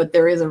dish, but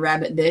there is a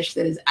rabbit dish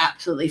that is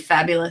absolutely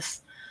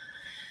fabulous.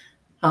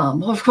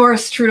 Of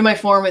course, true to my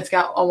form, it's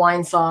got a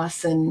wine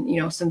sauce and,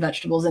 you know, some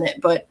vegetables in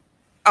it. But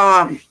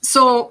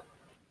so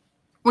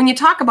when you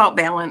talk about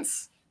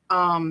balance,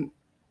 when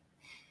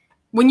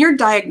you're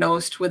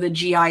diagnosed with a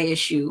GI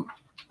issue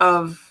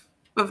of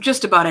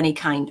just about any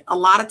kind, a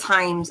lot of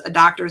times a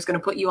doctor is going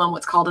to put you on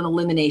what's called an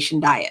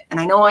elimination diet. And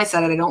I know I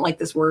said it, I don't like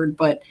this word,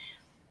 but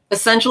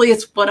essentially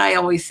it's what I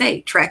always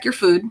say: track your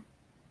food,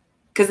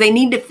 because they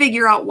need to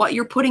figure out what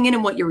you're putting in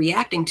and what you're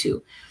reacting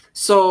to.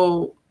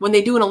 So when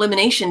they do an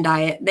elimination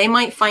diet, they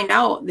might find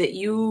out that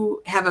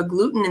you have a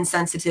gluten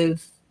sensitivity,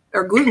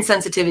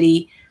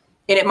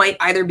 and it might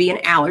either be an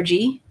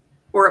allergy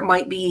or it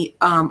might be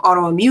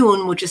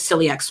autoimmune, which is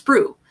celiac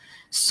sprue.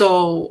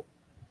 So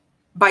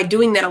by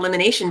doing that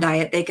elimination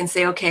diet, they can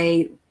say,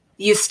 okay,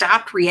 you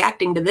stopped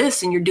reacting to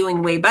this and you're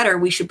doing way better.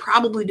 We should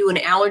probably do an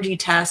allergy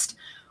test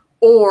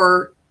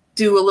or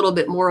do a little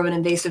bit more of an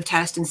invasive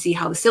test and see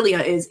how the cilia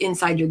is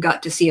inside your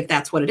gut to see if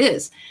that's what it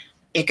is.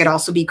 It could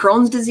also be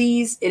Crohn's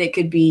disease, and it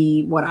could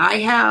be what I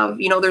have.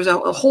 You know, there's a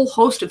whole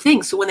host of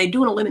things. So when they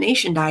do an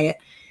elimination diet,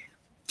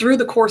 through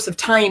the course of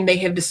time, they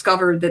have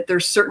discovered that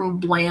there's certain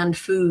bland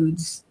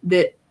foods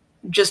that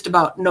just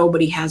about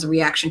nobody has a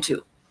reaction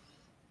to.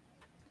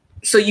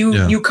 So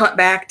you cut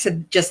back to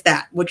just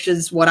that, which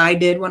is what I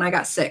did when I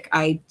got sick.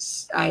 I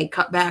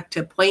cut back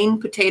to plain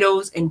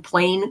potatoes and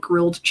plain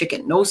grilled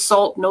chicken. No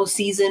salt, no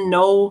season,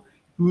 no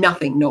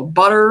nothing, no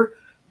butter,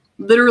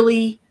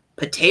 literally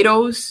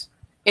potatoes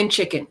and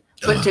chicken.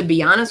 But to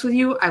be honest with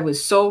you, I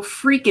was so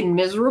freaking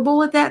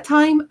miserable at that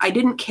time. I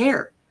didn't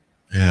care.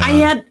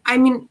 Yeah.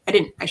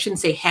 I shouldn't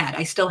say had,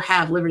 I still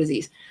have liver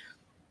disease,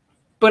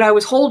 but I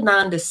was holding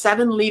on to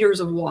 7 liters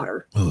of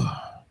water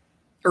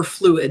or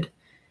fluid.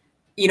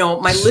 You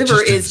know, my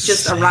liver is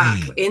just a rock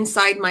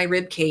inside my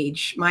rib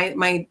cage.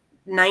 My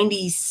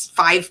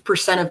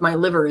 95% of my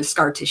liver is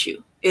scar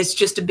tissue. It's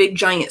just a big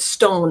giant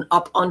stone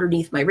up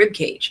underneath my rib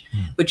cage,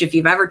 which if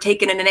you've ever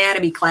taken an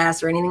anatomy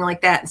class or anything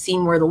like that and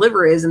seen where the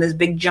liver is and this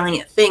big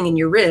giant thing in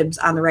your ribs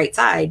on the right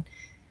side,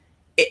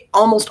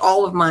 almost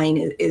all of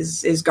mine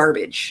is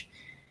garbage.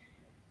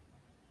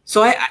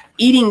 So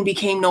eating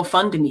became no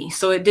fun to me.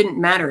 So it didn't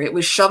matter. It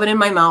was shoving in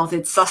my mouth.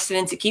 It's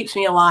sustenance. It keeps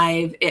me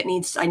alive. I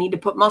need to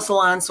put muscle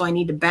on. So I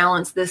need to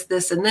balance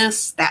this, and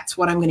this. That's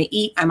what I'm going to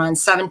eat. I'm on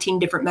 17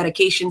 different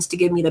medications to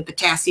give me the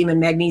potassium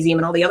and magnesium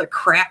and all the other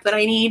crap that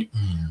I need.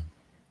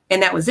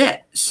 And that was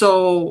it.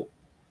 So,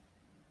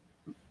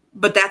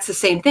 but that's the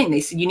same thing. They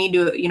said, you need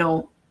to, you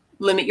know,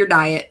 limit your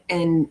diet.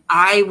 And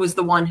I was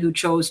the one who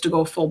chose to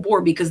go full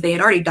bore because they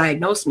had already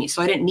diagnosed me. So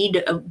I didn't need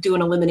to do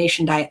an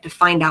elimination diet to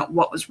find out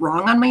what was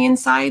wrong on my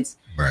insides.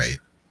 Right.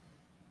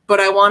 But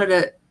I wanted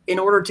to, in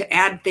order to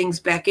add things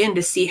back in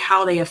to see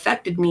how they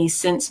affected me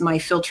since my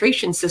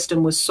filtration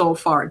system was so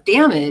far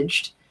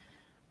damaged,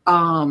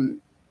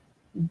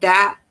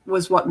 that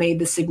was what made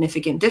the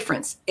significant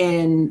difference.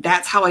 And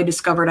that's how I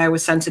discovered I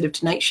was sensitive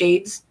to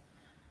nightshades.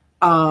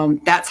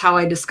 That's how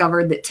I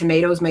discovered that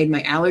tomatoes made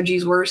my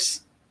allergies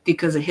worse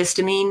because of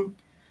histamine.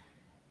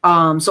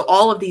 So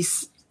all of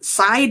these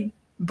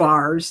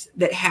sidebars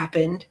that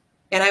happened,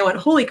 and I went,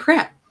 holy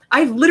crap,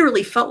 I've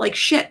literally felt like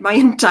shit my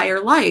entire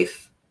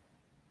life,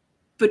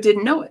 but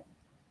didn't know it.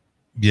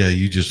 Yeah,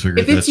 you just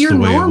figured that's the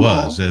way it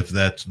was. If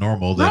that's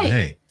normal, then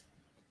hey.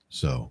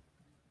 So,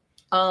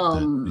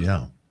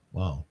 yeah,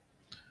 wow.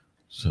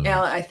 So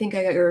yeah, I think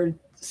I got your.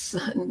 So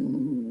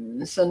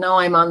now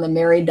I'm on the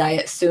Mary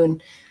diet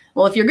soon.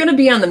 Well, if you're going to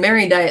be on the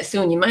Mary diet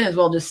soon, you might as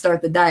well just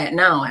start the diet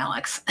now,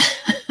 Alex.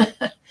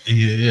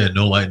 Yeah,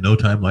 no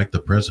time like the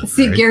present.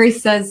 See, right? Gary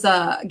says,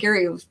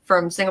 Gary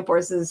from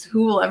Singapore says,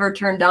 who will ever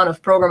turn down a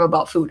program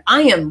about food?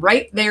 I am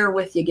right there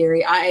with you,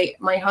 Gary.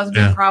 My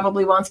husband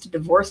probably wants to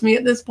divorce me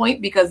at this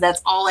point because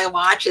that's all I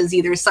watch is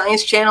either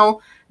Science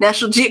Channel,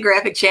 National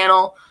Geographic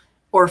Channel,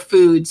 or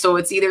food. So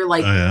it's either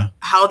like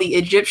how the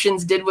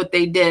Egyptians did what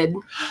they did.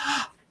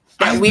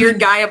 That weird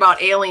guy about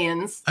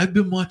aliens. I've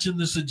been watching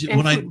this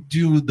when I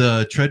do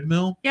the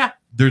treadmill. Yeah.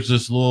 There's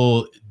this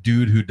little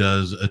dude who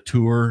does a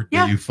tour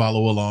that you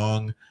follow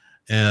along,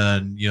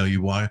 and you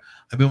know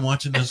I've been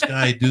watching this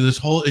guy do this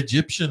whole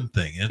Egyptian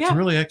thing. It's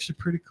really actually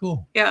pretty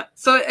cool. Yeah.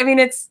 So I mean,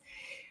 it's,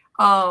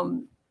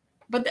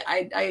 but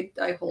I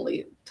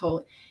totally.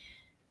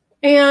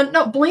 And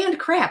no, bland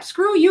crap.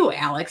 Screw you,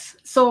 Alex.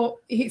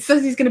 So he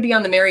says he's going to be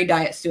on the Mary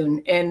diet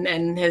soon,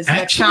 and his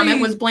next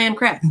comment was bland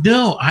crap.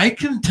 No, I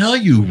can tell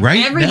you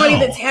Everybody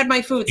that's had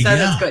my food says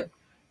it's good.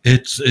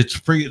 It's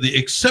free,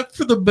 except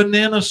for the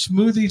banana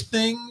smoothie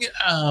thing.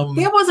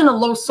 That wasn't a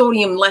low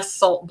sodium, less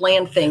salt,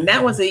 bland thing.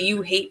 That was a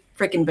you hate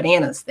freaking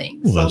bananas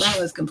thing. So that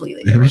was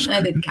completely different.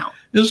 That didn't count.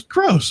 It was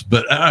gross.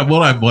 But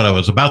what I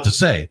was about to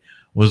say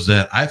was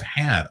that I've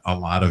had a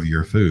lot of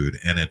your food,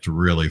 and it's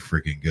really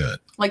freaking good.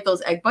 Like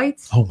those egg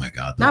bites? Oh, my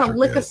God. Not a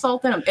lick of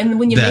salt in them. And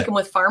when you make them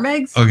with farm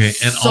eggs? Okay,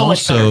 and so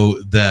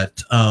also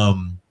that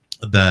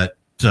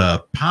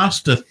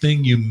pasta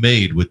thing you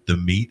made with the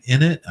meat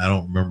in it, I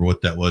don't remember what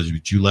that was,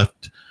 but you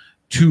left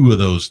 2 of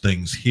those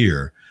things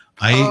here.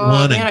 I ate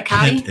one and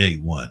Kent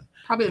ate one.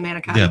 Probably the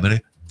manicotti. Yeah,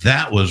 but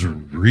that was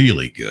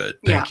really good.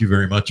 Thank you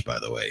very much, by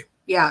the way.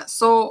 Yeah,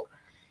 so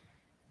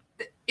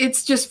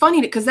it's just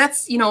funny because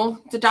that's,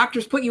 the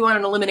doctors put you on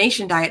an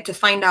elimination diet to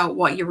find out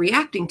what you're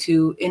reacting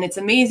to. And it's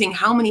amazing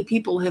how many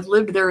people have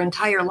lived their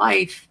entire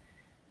life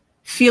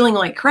feeling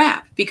like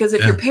crap. Because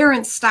if your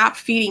parents stop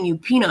feeding you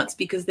peanuts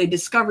because they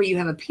discover you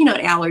have a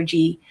peanut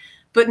allergy,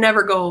 but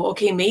never go,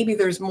 okay, maybe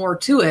there's more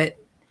to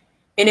it.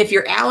 And if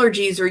your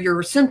allergies or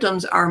your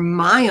symptoms are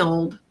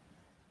mild,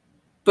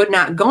 but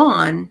not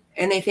gone,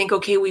 and they think,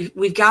 okay,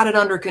 we've got it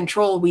under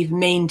control, we've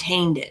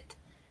maintained it.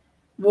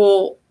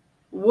 Well,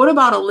 what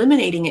about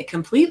eliminating it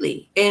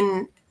completely?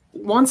 And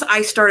once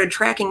I started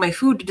tracking my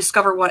food to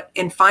discover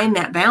and find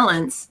that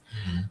balance,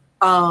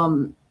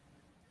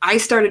 I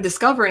started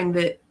discovering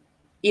that,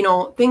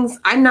 things,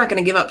 I'm not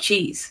going to give up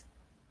cheese.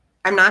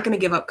 I'm not going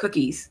to give up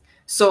cookies.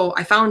 So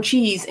I found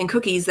cheese and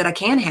cookies that I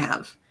can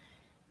have,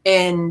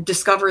 and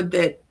discovered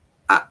that,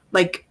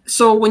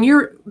 so when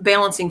you're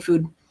balancing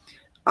food,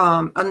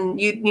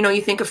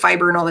 you think of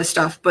fiber and all this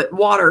stuff, but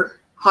water,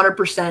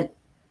 100%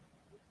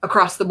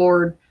 across the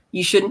board.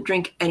 You shouldn't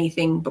drink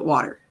anything but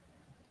water.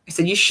 I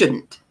said you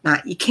shouldn't,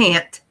 not you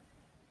can't,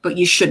 but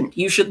you shouldn't.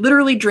 You should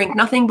literally drink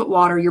nothing but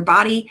water. Your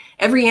body,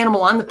 every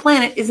animal on the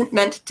planet isn't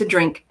meant to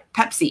drink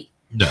Pepsi.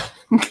 No.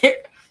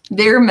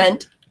 They're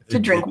meant to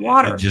drink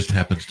water. It just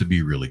happens to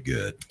be really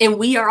good. And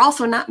we are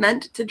also not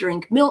meant to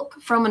drink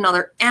milk from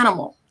another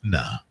animal.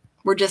 No.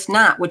 We're just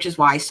not, which is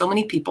why so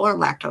many people are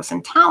lactose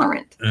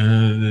intolerant.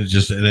 I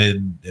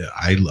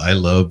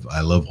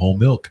love whole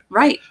milk.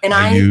 Right. And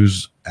I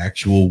use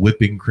actual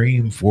whipping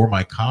cream for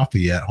my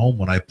coffee at home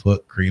when I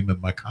put cream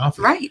in my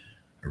coffee. Right.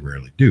 I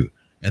rarely do.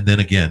 And then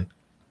again,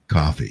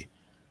 coffee.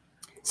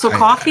 So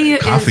coffee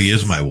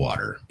is my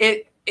water.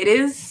 It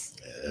is.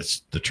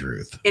 That's the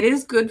truth. It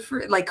is good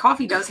for,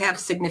 coffee does have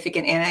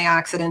significant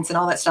antioxidants and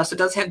all that stuff. So it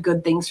does have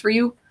good things for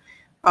you.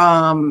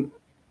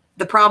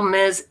 The problem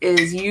is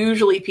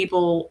usually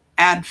people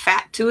add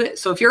fat to it.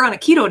 So if you're on a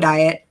keto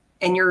diet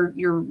and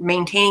you're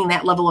maintaining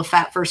that level of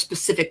fat for a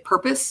specific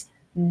purpose,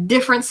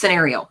 different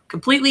scenario,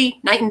 completely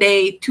night and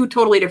day, two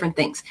totally different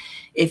things.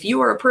 If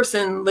you are a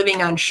person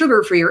living on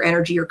sugar for your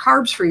energy or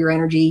carbs for your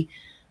energy,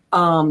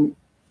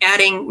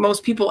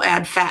 most people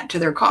add fat to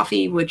their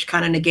coffee, which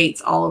kind of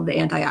negates all of the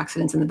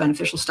antioxidants and the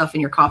beneficial stuff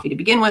in your coffee to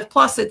begin with.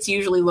 Plus, it's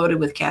usually loaded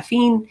with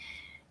caffeine.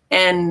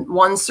 And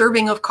one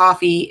serving of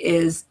coffee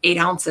is 8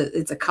 ounces.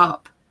 It's a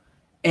cup.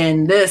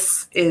 And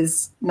this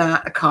is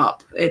not a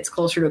cup. It's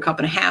closer to a cup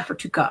and a half or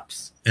 2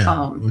 cups.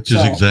 Yeah, which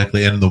is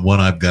exactly. And the one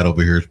I've got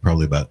over here is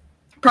probably about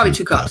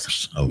 2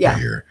 cups over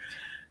here.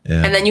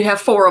 And then you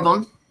have 4 of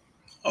them.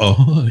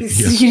 Oh,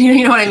 yes.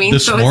 You know what I mean?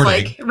 This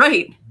morning, it's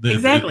right.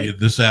 Exactly.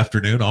 This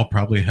afternoon, I'll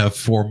probably have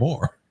 4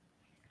 more.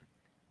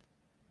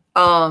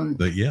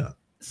 But yeah.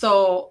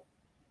 So,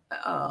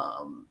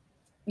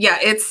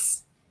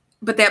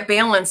 but that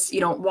balance,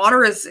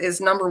 water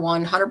is number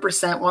one,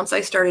 100%. Once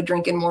I started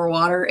drinking more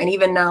water, and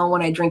even now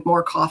when I drink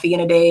more coffee in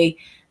a day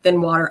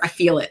than water, I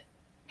feel it.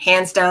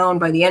 Hands down,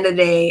 by the end of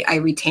the day, I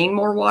retain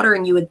more water,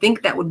 and you would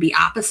think that would be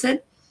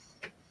opposite.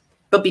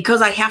 But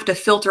because I have to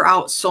filter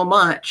out so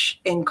much,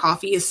 and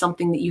coffee is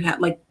something that you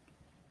have,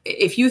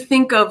 if you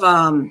think of,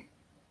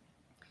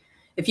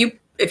 if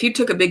you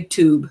took a big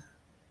tube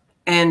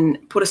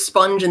and put a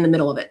sponge in the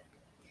middle of it,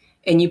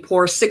 and you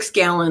pour 6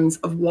 gallons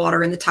of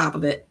water in the top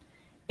of it,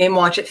 and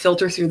watch it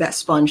filter through that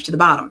sponge to the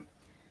bottom.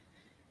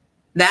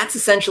 That's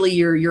essentially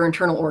your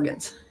internal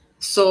organs.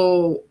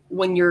 So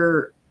when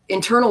your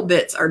internal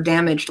bits are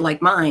damaged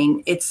like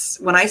mine,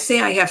 when I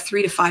say I have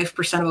 3 to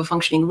 5% of a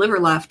functioning liver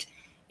left,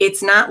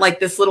 it's not like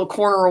this little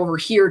corner over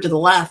here to the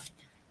left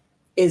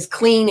is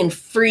clean and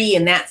free,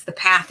 and that's the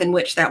path in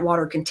which that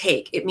water can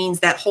take. It means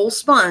that whole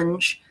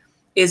sponge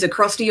is a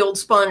crusty old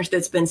sponge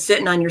that's been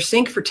sitting on your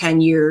sink for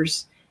 10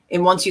 years.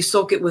 And once you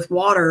soak it with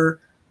water,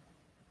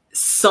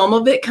 some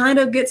of it kind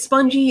of gets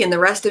spongy and the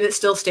rest of it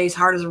still stays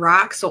hard as a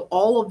rock. So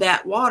all of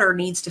that water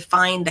needs to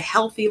find the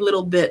healthy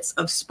little bits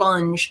of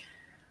sponge.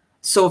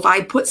 So if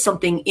I put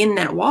something in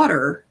that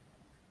water,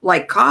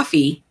 like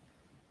coffee,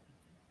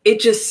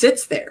 it just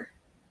sits there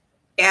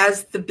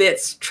as the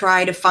bits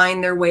try to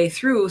find their way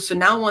through. So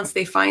now once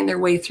they find their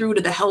way through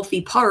to the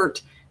healthy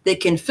part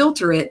that can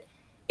filter it,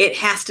 it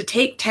has to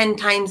take 10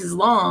 times as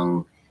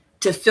long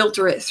to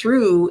filter it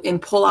through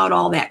and pull out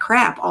all that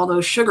crap, all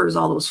those sugars,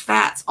 all those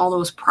fats, all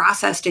those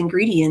processed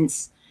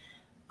ingredients.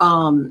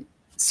 So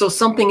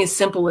something as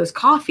simple as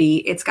coffee,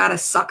 it's got to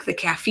suck the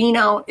caffeine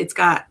out. It's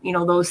got,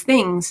 those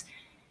things.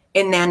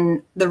 And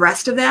then the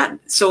rest of that.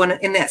 So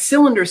in that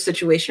cylinder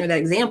situation or that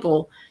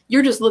example,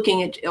 you're just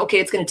looking at, okay,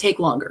 it's going to take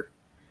longer.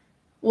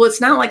 Well,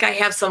 it's not like I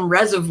have some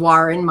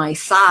reservoir in my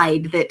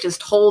side that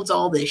just holds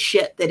all this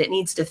shit that it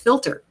needs to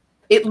filter.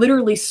 It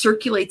literally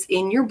circulates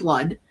in your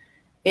blood,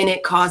 and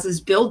it causes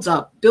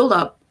buildup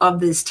of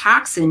this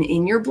toxin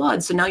in your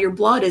blood. So now your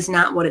blood is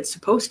not what it's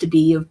supposed to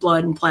be of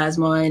blood and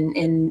plasma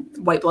and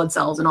white blood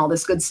cells and all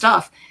this good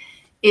stuff.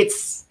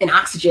 It's an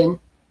oxygen.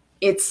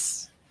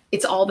 It's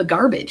all the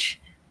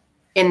garbage.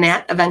 And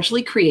that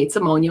eventually creates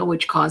ammonia,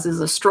 which causes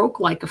a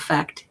stroke-like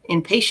effect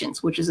in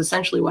patients, which is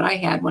essentially what I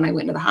had when I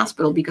went to the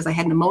hospital because I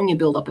had pneumonia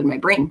buildup in my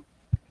brain.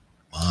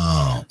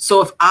 Wow. So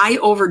if I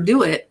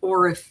overdo it,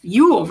 or if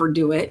you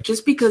overdo it,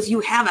 just because you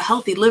have a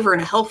healthy liver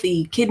and a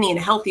healthy kidney and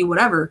a healthy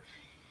whatever,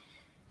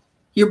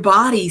 your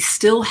body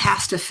still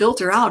has to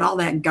filter out all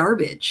that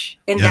garbage.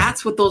 And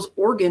that's what those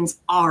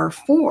organs are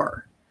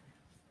for.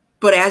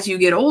 But as you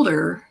get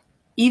older,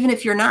 even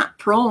if you're not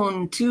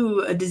prone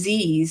to a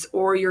disease,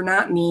 or you're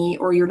not me,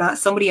 or you're not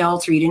somebody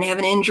else, or you didn't have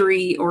an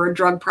injury or a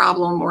drug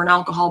problem or an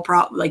alcohol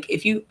problem, like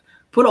if you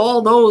put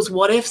all those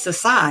what ifs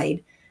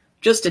aside,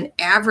 just an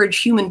average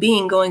human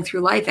being going through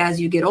life, as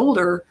you get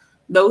older,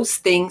 those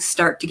things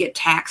start to get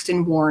taxed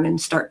and worn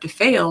and start to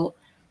fail.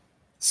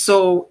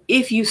 So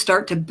if you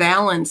start to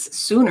balance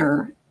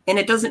sooner, and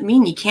it doesn't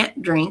mean you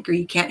can't drink, or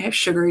you can't have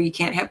sugar, you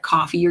can't have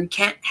coffee, or you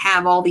can't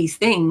have all these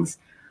things,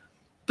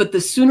 but the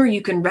sooner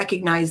you can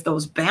recognize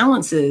those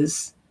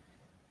balances,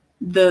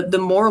 the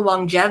more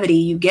longevity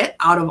you get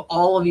out of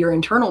all of your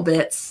internal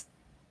bits.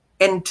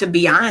 And to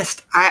be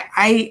honest,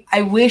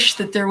 I wish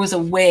that there was a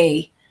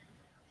way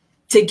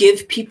to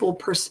give people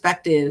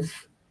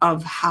perspective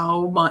of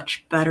how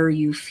much better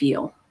you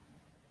feel.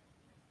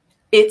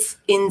 It's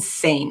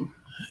insane.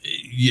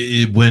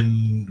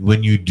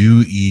 When you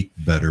do eat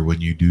better, when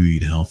you do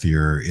eat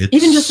healthier, it's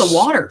even just the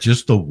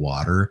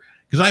water,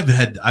 because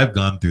I've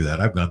gone through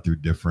that. I've gone through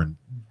different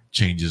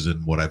changes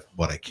in what I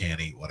can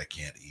eat, what I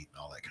can't eat, and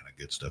all that kind of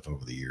good stuff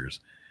over the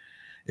years.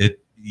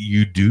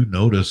 You do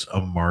notice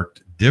a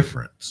marked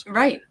difference,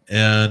 right?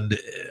 And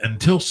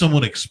until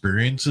someone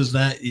experiences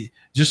that,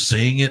 just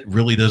saying it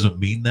really doesn't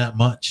mean that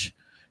much,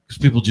 because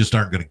people just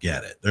aren't going to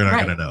get it. They're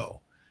not going to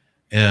know.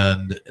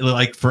 And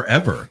like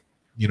forever,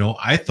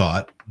 I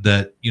thought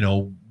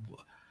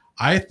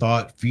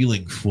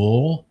feeling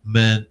full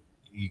meant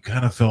you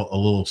kind of felt a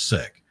little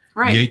sick.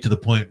 Right. You ate to the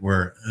point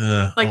where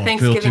like I don't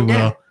Thanksgiving feel too dinner.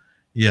 well.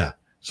 Yeah.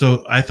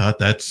 So I thought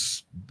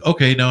that's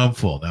okay. Now I'm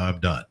full. Now I'm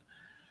done.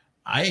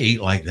 I ate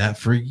like that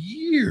for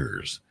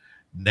years.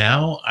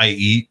 Now I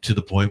eat to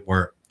the point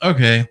where,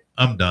 okay,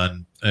 I'm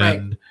done.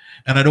 And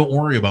I don't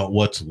worry about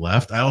what's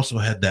left. I also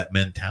had that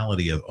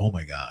mentality of, oh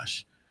my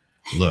gosh,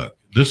 look,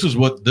 this is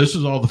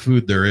all the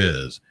food there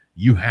is.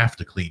 You have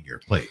to clean your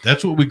plate.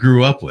 That's what we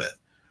grew up with.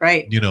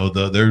 Right.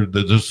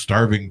 The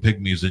starving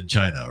pygmies in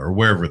China or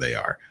wherever they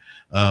are.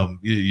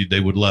 They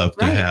would love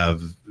to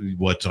have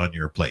what's on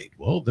your plate.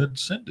 Well, then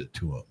send it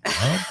to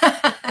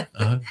them.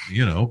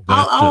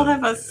 I'll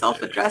have a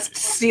self-addressed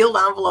sealed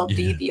envelope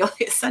to you.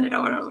 Send it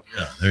over.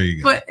 Yeah, there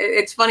you go. But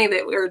it's funny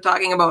that we were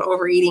talking about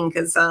overeating,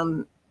 because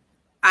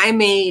I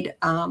made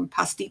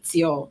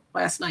pasticcio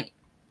last night,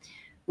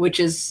 which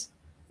is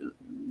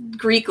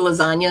Greek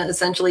lasagna.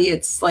 Essentially,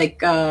 it's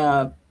like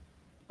I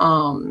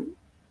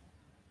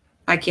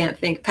can't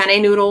think,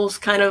 penne noodles,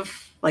 kind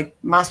of like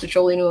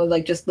mastacholi noodles,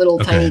 like just little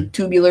tiny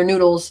tubular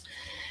noodles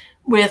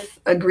with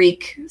a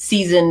Greek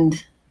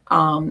seasoned.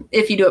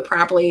 If you do it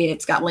properly,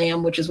 it's got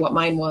lamb, which is what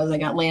mine was. I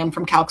got lamb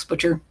from Calx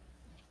Butcher,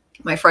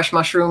 my fresh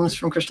mushrooms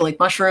from Crystal Lake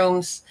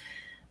Mushrooms.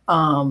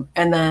 And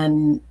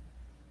then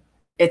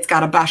it's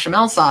got a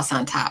bechamel sauce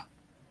on top.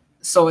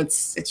 So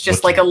it's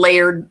just like a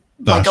layered,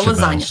 like a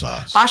lasagna.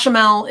 Sauce.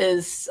 Bechamel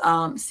is,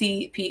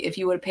 Pete, if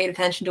you would have paid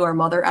attention to our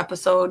mother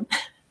episode,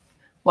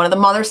 one of the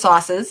mother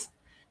sauces.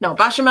 No,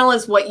 bechamel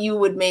is what you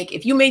would make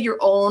if you made your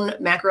own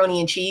macaroni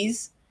and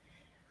cheese.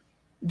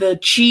 The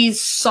cheese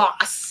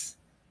sauce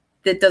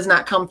that does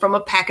not come from a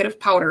packet of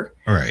powder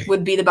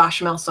would be the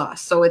bechamel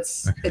sauce. So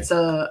it's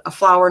a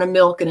flour and a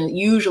milk and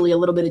usually a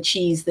little bit of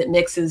cheese that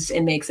mixes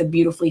and makes a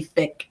beautifully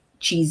thick,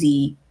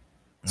 cheesy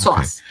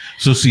sauce.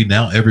 So see,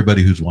 now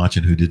everybody who's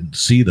watching who didn't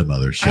see the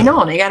mother show, I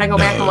know they got to go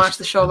back and watch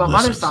the show about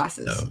mother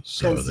sauces,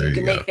 because you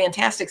can make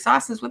fantastic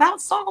sauces without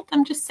salt.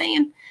 I'm just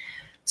saying.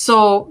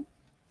 So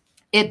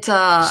it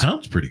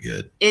sounds pretty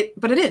good.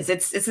 But it is.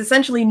 It's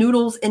essentially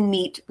noodles and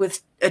meat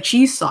with a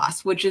cheese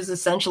sauce, which is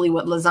essentially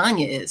what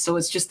lasagna is. So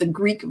it's just the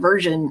Greek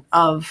version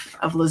of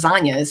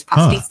lasagna is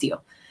pasticcio.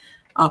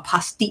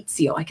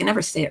 Pasticcio. I can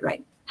never say it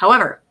right.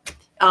 However,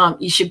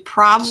 you should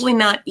probably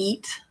not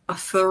eat a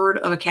third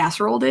of a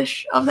casserole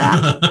dish of that.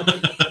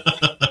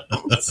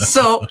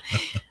 So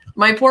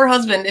my poor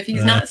husband, if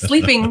he's not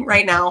sleeping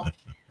right now,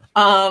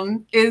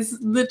 is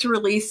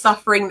literally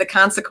suffering the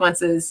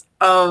consequences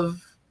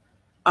of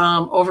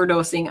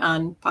overdosing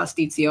on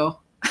pasticcio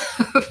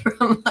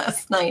from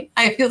last night.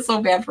 I feel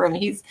so bad for him.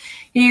 He's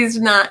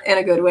not in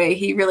a good way.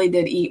 He really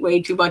did eat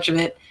way too much of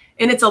it.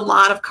 And it's a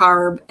lot of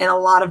carb and a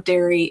lot of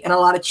dairy and a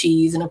lot of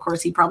cheese. And of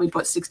course, he probably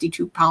put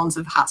 62 pounds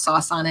of hot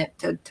sauce on it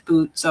to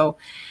boot. So,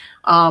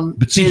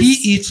 but see,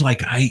 he eats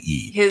like I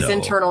eat. His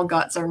internal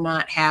guts are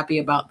not happy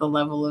about the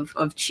level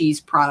of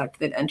cheese product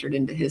that entered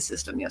into his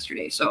system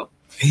yesterday. So,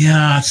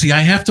 yeah, see,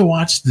 I have to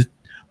watch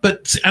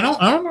but see, I'm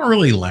not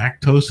really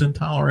lactose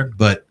intolerant,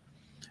 but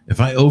if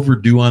I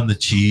overdo on the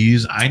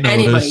cheese, I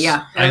notice.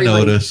 I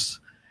notice.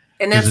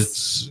 And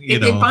that's,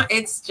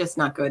 it's just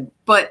not good.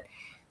 But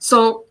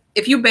so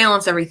if you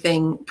balance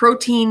everything,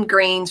 protein,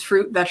 grains,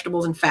 fruit,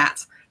 vegetables, and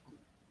fats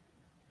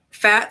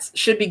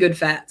should be good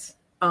fats.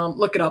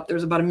 Look it up.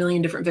 There's about 1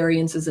 million different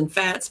variances in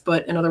fats,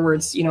 but in other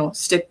words,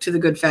 stick to the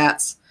good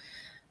fats.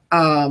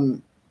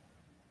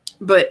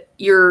 But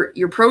your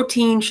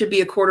protein should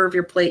be a quarter of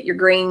your plate. Your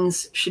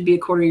grains should be a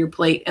quarter of your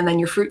plate. And then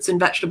your fruits and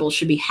vegetables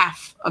should be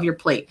half of your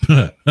plate.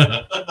 And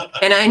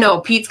I know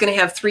Pete's going to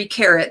have 3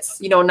 carrots,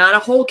 you know, not a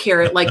whole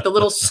carrot, like the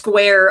little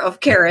square of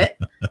carrot.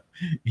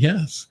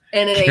 Yes.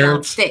 And an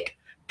 8-ounce steak.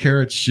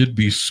 Carrots should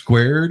be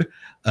squared,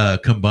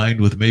 combined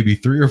with maybe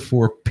 3 or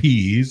 4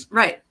 peas.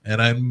 Right.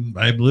 And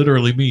I'm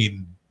literally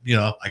mean, you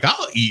know, like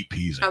I'll eat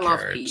peas and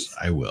carrots. Love peas.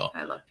 I will.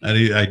 I love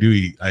peas. I do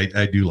eat.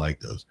 I do like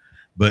those.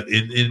 But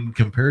in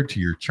compared to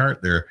your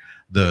chart there,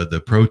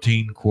 the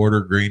protein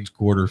quarter, grains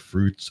quarter,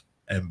 fruits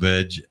and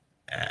veg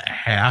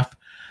half.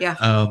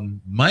 Yeah.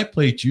 My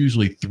plate's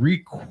usually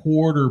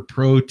 3/4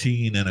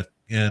 protein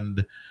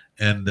and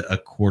a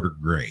quarter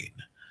grain.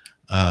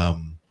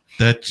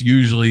 That's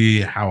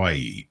usually how I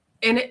eat.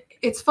 And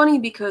it's funny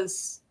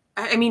because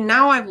I mean,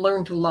 now I've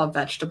learned to love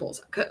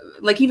vegetables,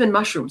 like even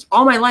mushrooms.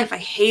 All my life, I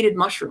hated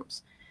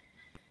mushrooms.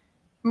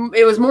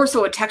 It was more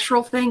so a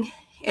textural thing.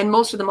 And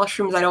most of the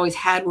mushrooms I'd always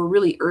had were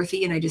really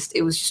earthy, and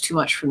it was just too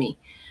much for me.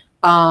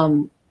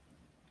 But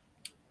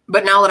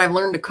now that I've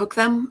learned to cook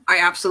them, I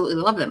absolutely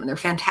love them, and they're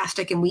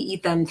fantastic. And we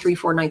eat them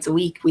 3-4 nights a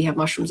week. We have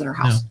mushrooms in our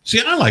house. Yeah.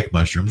 See, I like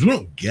mushrooms. We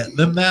don't get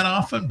them that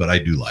often, but I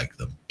do like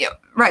them. Yeah,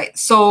 right.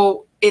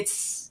 So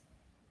it's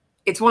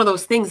one of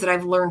those things that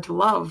I've learned to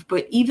love.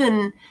 But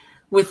even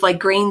with like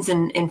grains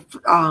and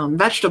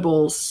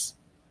vegetables,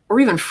 or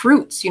even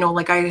fruits, you know,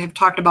 like I have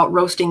talked about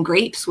roasting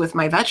grapes with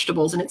my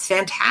vegetables, and it's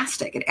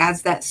fantastic. It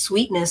adds that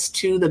sweetness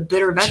to the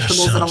bitter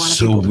vegetables that a lot of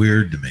people do. So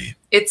weird to me.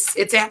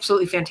 It's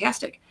absolutely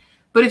fantastic.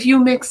 But if you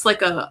mix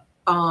like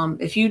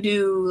if you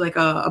do like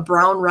a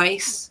brown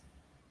rice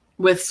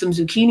with some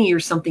zucchini or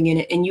something in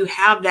it, and you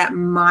have that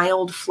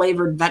mild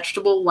flavored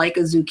vegetable like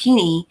a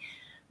zucchini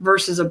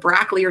versus a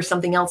broccoli or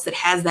something else that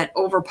has that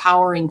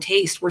overpowering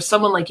taste, where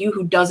someone like you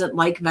who doesn't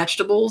like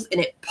vegetables and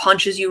it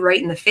punches you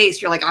right in the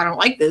face, you're like, I don't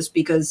like this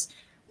because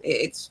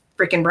it's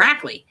freaking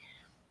broccoli.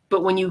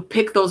 But when you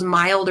pick those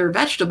milder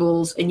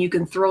vegetables and you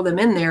can throw them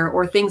in there,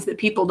 or things that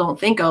people don't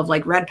think of,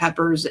 like red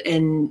peppers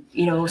and,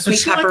 you know,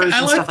 sweet peppers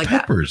and stuff like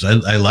peppers.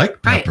 that. I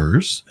like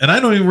peppers, right. And I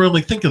don't even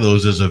really think of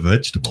those as a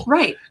vegetable.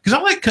 Right. Because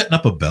I like cutting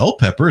up a bell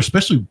pepper,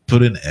 especially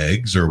put in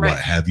eggs or what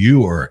have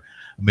you, or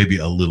maybe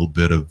a little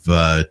bit of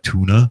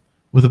tuna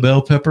with a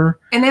bell pepper.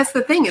 And that's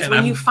the thing, is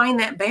when you find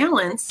that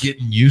balance.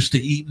 Getting used to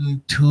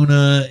eating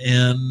tuna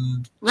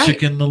and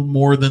chicken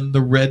more than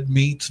the red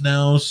meats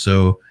now.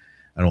 So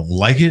I don't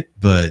like it,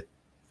 but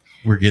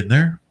we're getting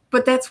there.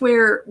 But that's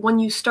where when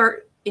you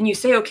start and you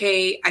say,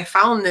 okay, I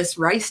found this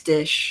rice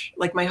dish.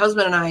 Like my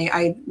husband and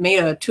I made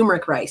a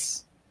turmeric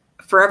rice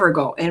forever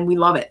ago, and we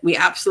love it. We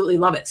absolutely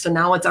love it. So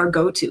now it's our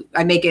go-to.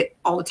 I make it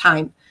all the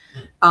time.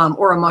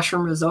 Or a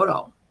mushroom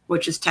risotto,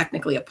 which is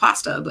technically a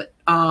pasta, but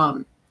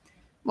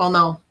well,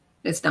 no,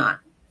 it's not.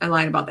 I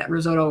lied about that.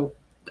 Risotto,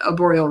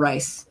 arborio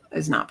rice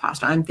is not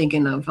pasta. I'm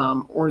thinking of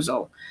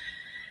orzo.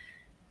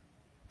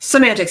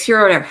 Semantics,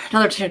 here or there.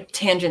 Another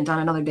tangent on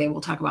another day.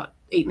 We'll talk about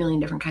 8 million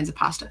different kinds of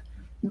pasta.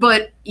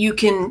 But you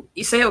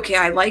say, okay,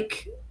 I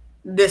like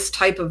this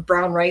type of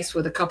brown rice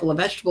with a couple of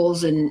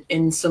vegetables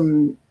and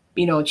some,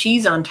 you know,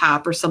 cheese on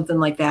top or something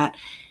like that.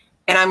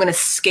 And I'm going to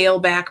scale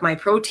back my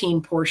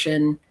protein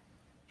portion.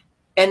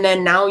 And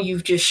then now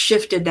you've just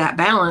shifted that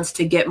balance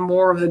to get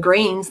more of the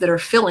grains that are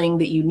filling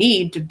that you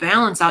need to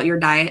balance out your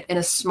diet, and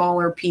a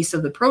smaller piece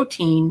of the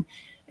protein,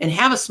 and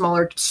have a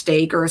smaller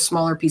steak or a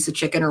smaller piece of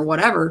chicken or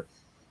whatever.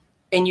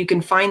 And you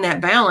can find that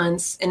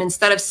balance. And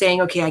instead of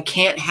saying, okay, I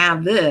can't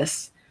have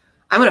this,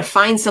 I'm going to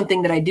find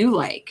something that I do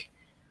like.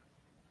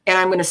 And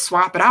I'm going to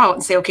swap it out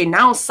and say, okay,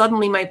 now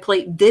suddenly my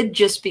plate did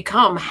just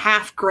become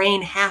half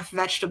grain, half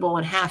vegetable,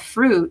 and half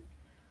fruit,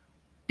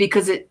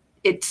 because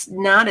it's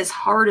not as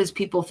hard as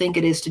people think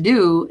it is to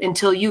do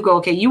until you go,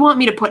 okay, you want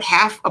me to put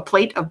half a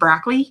plate of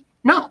broccoli?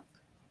 No,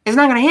 it's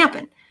not going to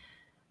happen.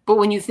 But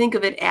when you think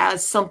of it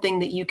as something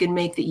that you can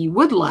make that you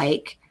would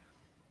like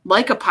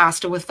a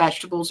pasta with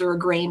vegetables or a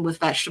grain with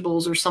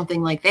vegetables or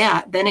something like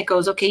that, then it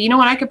goes, okay, you know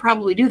what? I could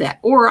probably do that.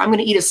 Or I'm going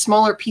to eat a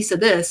smaller piece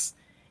of this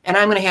and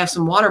I'm going to have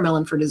some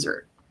watermelon for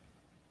dessert.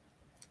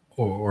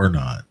 Or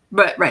not.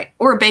 But right.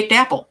 Or a baked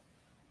apple.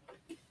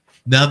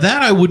 Now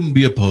that I wouldn't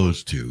be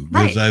opposed to,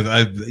 because right.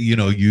 I've you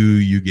know,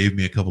 you gave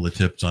me a couple of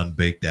tips on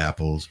baked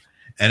apples,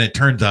 and it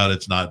turns out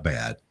it's not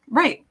bad.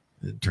 Right.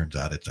 It turns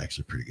out it's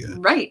actually pretty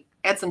good. Right.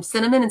 Add some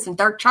cinnamon and some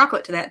dark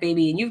chocolate to that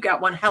baby, and you've got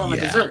one hell of a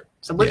dessert.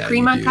 Some whipped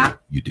cream on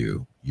top. You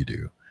do.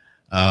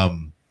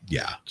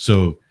 Yeah.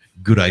 So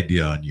good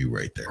idea on you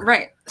right there.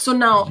 Right. So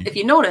now, if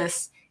you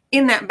notice,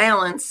 in that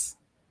balance,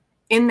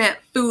 in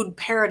that food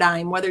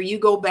paradigm, whether you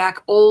go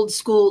back old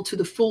school to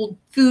the full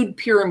food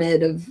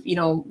pyramid of, you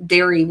know,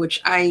 dairy,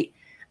 which I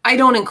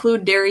don't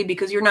include dairy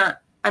because you're not,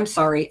 I'm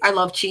sorry. I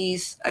love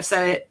cheese. I've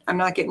said it. I'm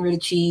not getting rid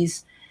of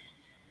cheese.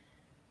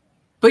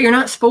 But you're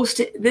not supposed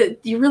to,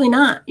 you're really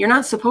not. You're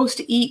not supposed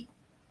to eat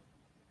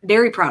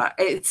dairy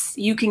product.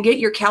 You can get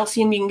your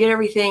calcium, you can get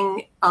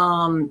everything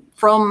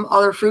from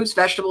other fruits,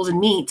 vegetables, and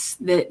meats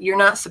that you're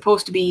not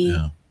supposed to be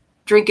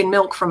drinking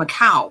milk from a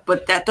cow,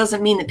 but that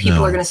doesn't mean that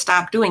people are going to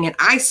stop doing it.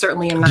 I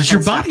certainly am not. Does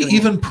your body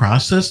even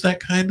process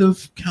that kind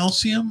of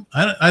calcium?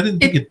 I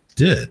didn't think it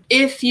did.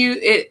 If you,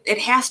 it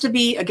has to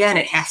be, again,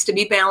 it has to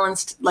be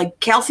balanced. Like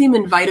calcium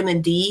and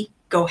vitamin D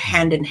go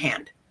hand in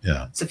hand.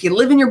 Yeah. So if you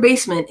live in your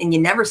basement and you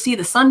never see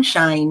the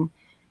sunshine,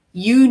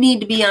 you need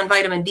to be on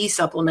vitamin D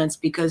supplements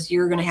because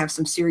you're going to have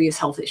some serious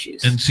health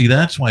issues. And see,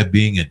 that's why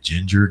being a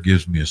ginger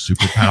gives me a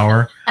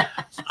superpower.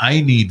 I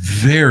need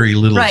very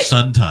little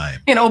sun time.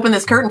 You can open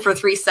this curtain for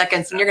 3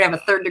 seconds and you're going to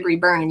have a 3rd-degree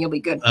burn and you'll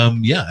be good.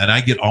 Yeah. And I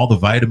get all the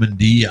vitamin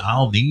D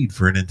I'll need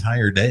for an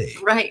entire day.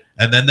 Right.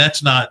 And then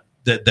that's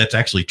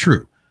actually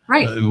true.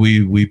 Right.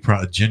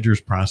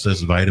 Gingers process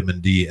vitamin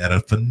D at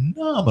a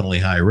phenomenally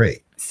high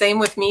rate. Same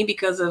with me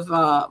because of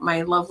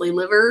my lovely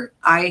liver.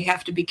 I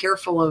have to be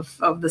careful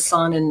of the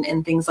sun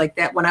and things like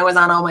that. When I was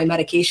on all my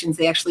medications,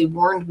 they actually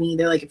warned me.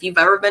 They're like, if you've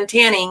ever been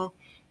tanning,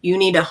 you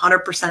need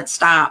 100%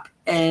 stop.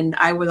 And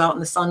I was out in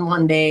the sun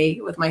one day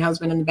with my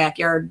husband in the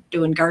backyard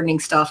doing gardening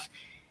stuff.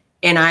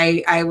 And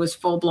I was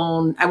full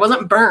blown. I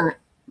wasn't burnt,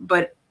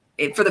 but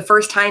for the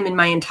first time in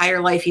my entire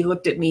life, he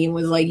looked at me and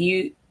was like,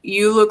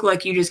 you look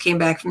like you just came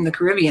back from the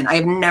Caribbean. I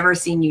have never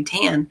seen you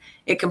tan.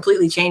 It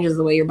completely changes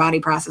the way your body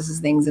processes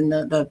things and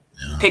the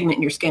pigment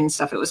in your skin and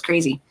stuff. It was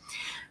crazy.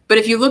 But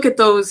if you look at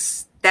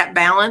that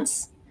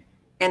balance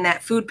and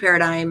that food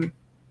paradigm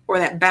or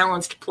that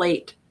balanced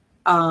plate,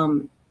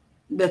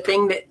 the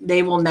thing that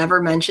they will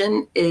never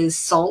mention is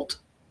salt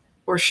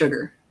or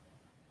sugar.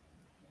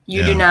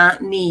 You do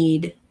not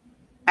need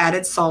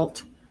added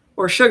salt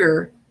or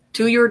sugar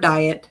to your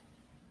diet,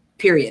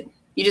 period.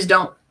 You just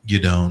don't. You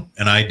don't.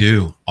 And I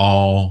do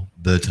all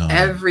the time.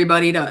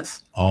 Everybody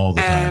does. All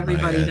the time.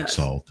 Everybody does.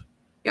 Salt.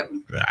 Yep.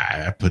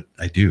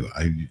 I do.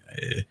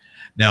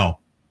 Now,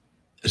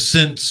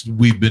 since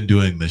we've been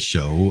doing this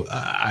show,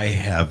 I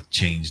have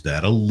changed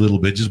that a little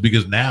bit just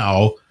because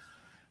now,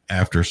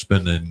 after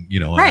spending,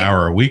 an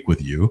hour a week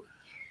with you,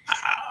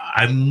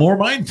 I'm more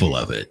mindful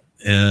of it.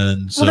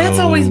 And so that's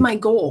always my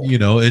goal.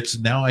 It's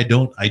now I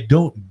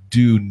don't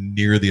do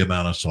near the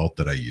amount of salt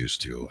that I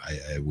used to.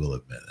 I will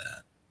admit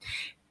that.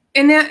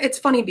 And it's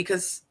funny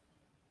because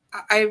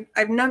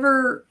I've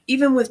never,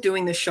 even with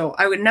doing this show,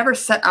 I would never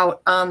set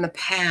out on the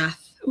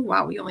path. Oh,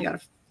 wow. We only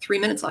got 3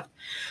 minutes left.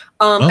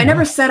 I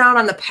never set out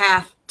on the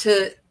path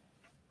to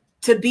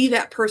be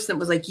that person that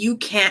was like, you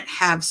can't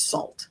have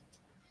salt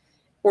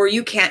or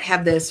you can't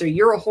have this, or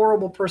you're a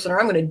horrible person, or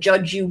I'm going to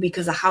judge you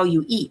because of how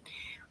you eat.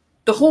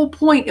 The whole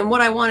point and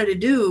what I wanted to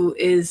do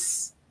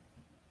is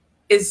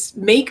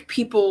make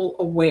people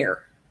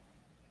aware.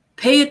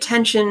 Pay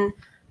attention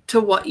to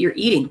what you're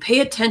eating.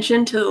 Pay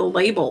attention to the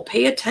label.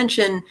 Pay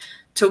attention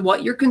to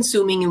what you're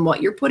consuming and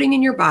what you're putting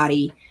in your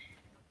body,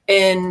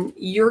 and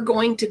you're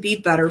going to be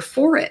better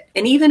for it.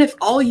 And even if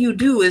all you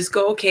do is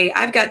go, okay,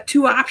 I've got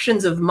 2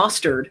 options of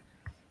mustard,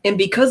 and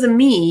because of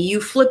me,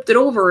 you flipped it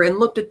over and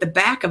looked at the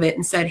back of it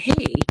and said,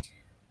 hey,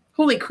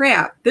 holy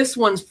crap, this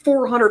one's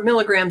 400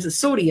 milligrams of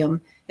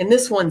sodium and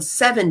this one's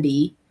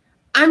 70.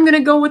 I'm going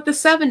to go with the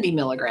 70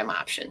 milligram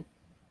option.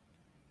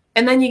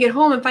 And then you get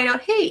home and find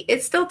out, hey,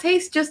 it still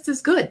tastes just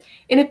as good.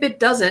 And if it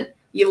doesn't,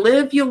 you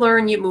live, you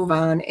learn, you move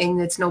on,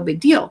 and it's no big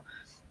deal.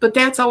 But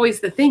that's always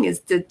the thing, is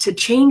to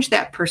change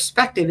that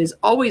perspective has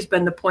always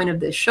been the point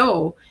of this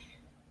show.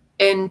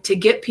 And to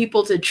get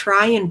people to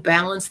try and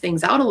balance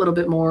things out a little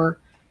bit more,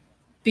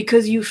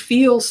 because you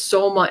feel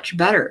so much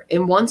better.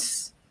 And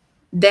once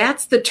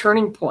that's the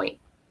turning point,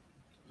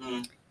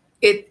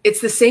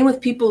 it's the same with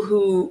people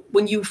who,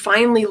 when you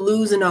finally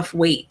lose enough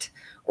weight,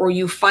 or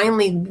you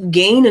finally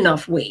gain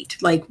enough weight,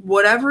 like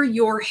whatever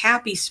your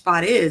happy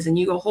spot is, and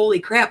you go, holy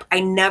crap,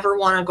 I never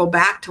want to go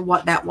back to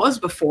what that was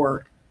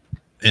before.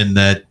 And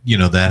that,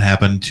 that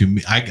happened to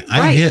me. I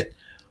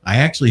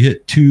actually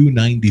hit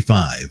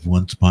 295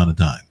 once upon a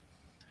time.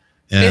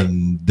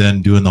 And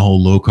then doing the whole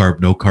low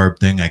carb, no carb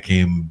thing, I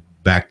came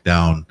back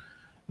down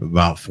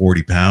about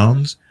 40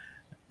 pounds,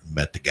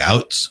 met the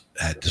gouts,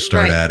 had to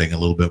start adding a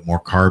little bit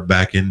more carb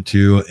back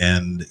into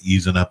and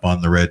easing up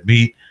on the red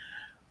meat.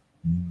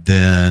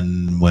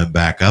 Then went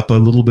back up a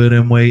little bit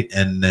in weight,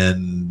 and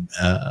then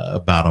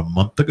about a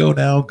month ago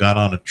now got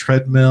on a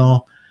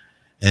treadmill.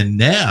 And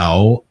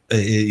now,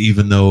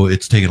 even though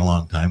it's taken a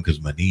long time because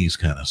my knees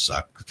kind of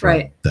suck,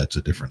 that's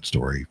a different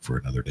story for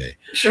another day,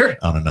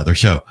 on another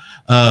show.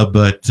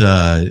 But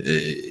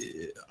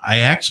I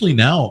actually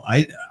now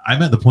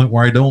I'm at the point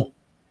where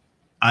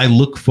I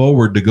look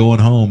forward to going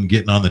home,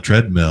 getting on the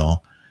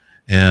treadmill.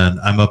 And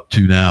I'm up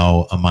to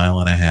now 1.5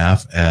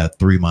 miles at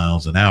 3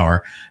 miles an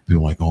hour.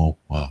 People are like, oh,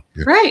 wow,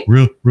 you're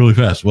really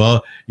fast.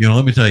 Well,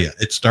 let me tell you,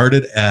 it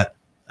started at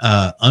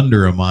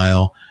under a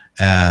mile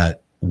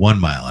at 1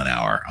 mile an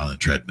hour on the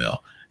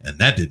treadmill. And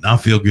that did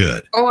not feel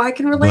good. Oh, I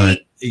can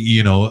relate.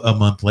 But, a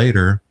month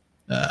later,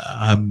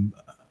 I'm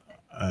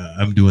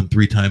doing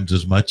 3 times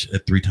as much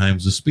at 3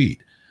 times the speed.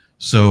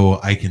 So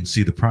I can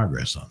see the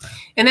progress on that.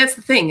 And that's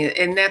the thing.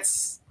 And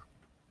that's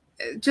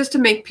just to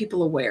make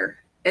people aware.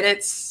 And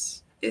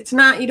it's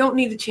not, you don't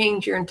need to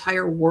change your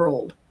entire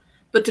world,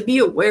 but to be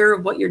aware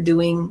of what you're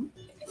doing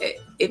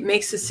it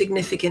makes a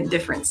significant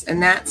difference.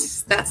 And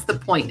that's the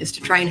point, is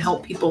to try and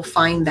help people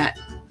find that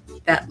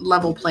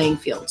level playing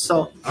field.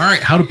 So, all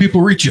right, how do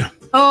people reach you?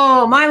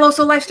 Oh,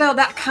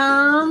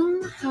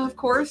 mylosolifestyle.com. Of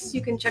course,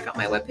 you can check out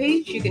my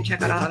webpage. You can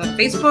check out on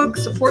Facebook.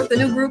 Support the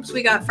new groups.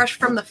 We got Fresh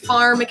from the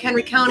Farm,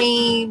 McHenry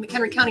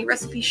County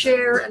Recipe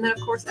Share. And then, of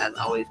course, as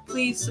always,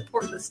 please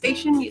support the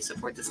station. You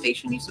support the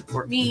station, you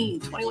support me.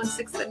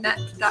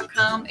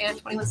 216thenet.com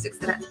and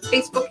 216thenet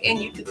Facebook and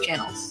YouTube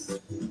channels.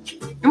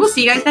 And we'll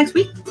see you guys next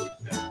week.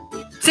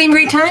 Same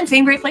great time,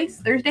 same great place.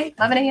 Thursday,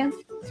 11 a.m.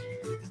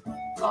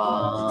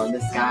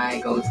 This guy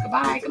goes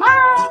goodbye.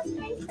 Goodbye.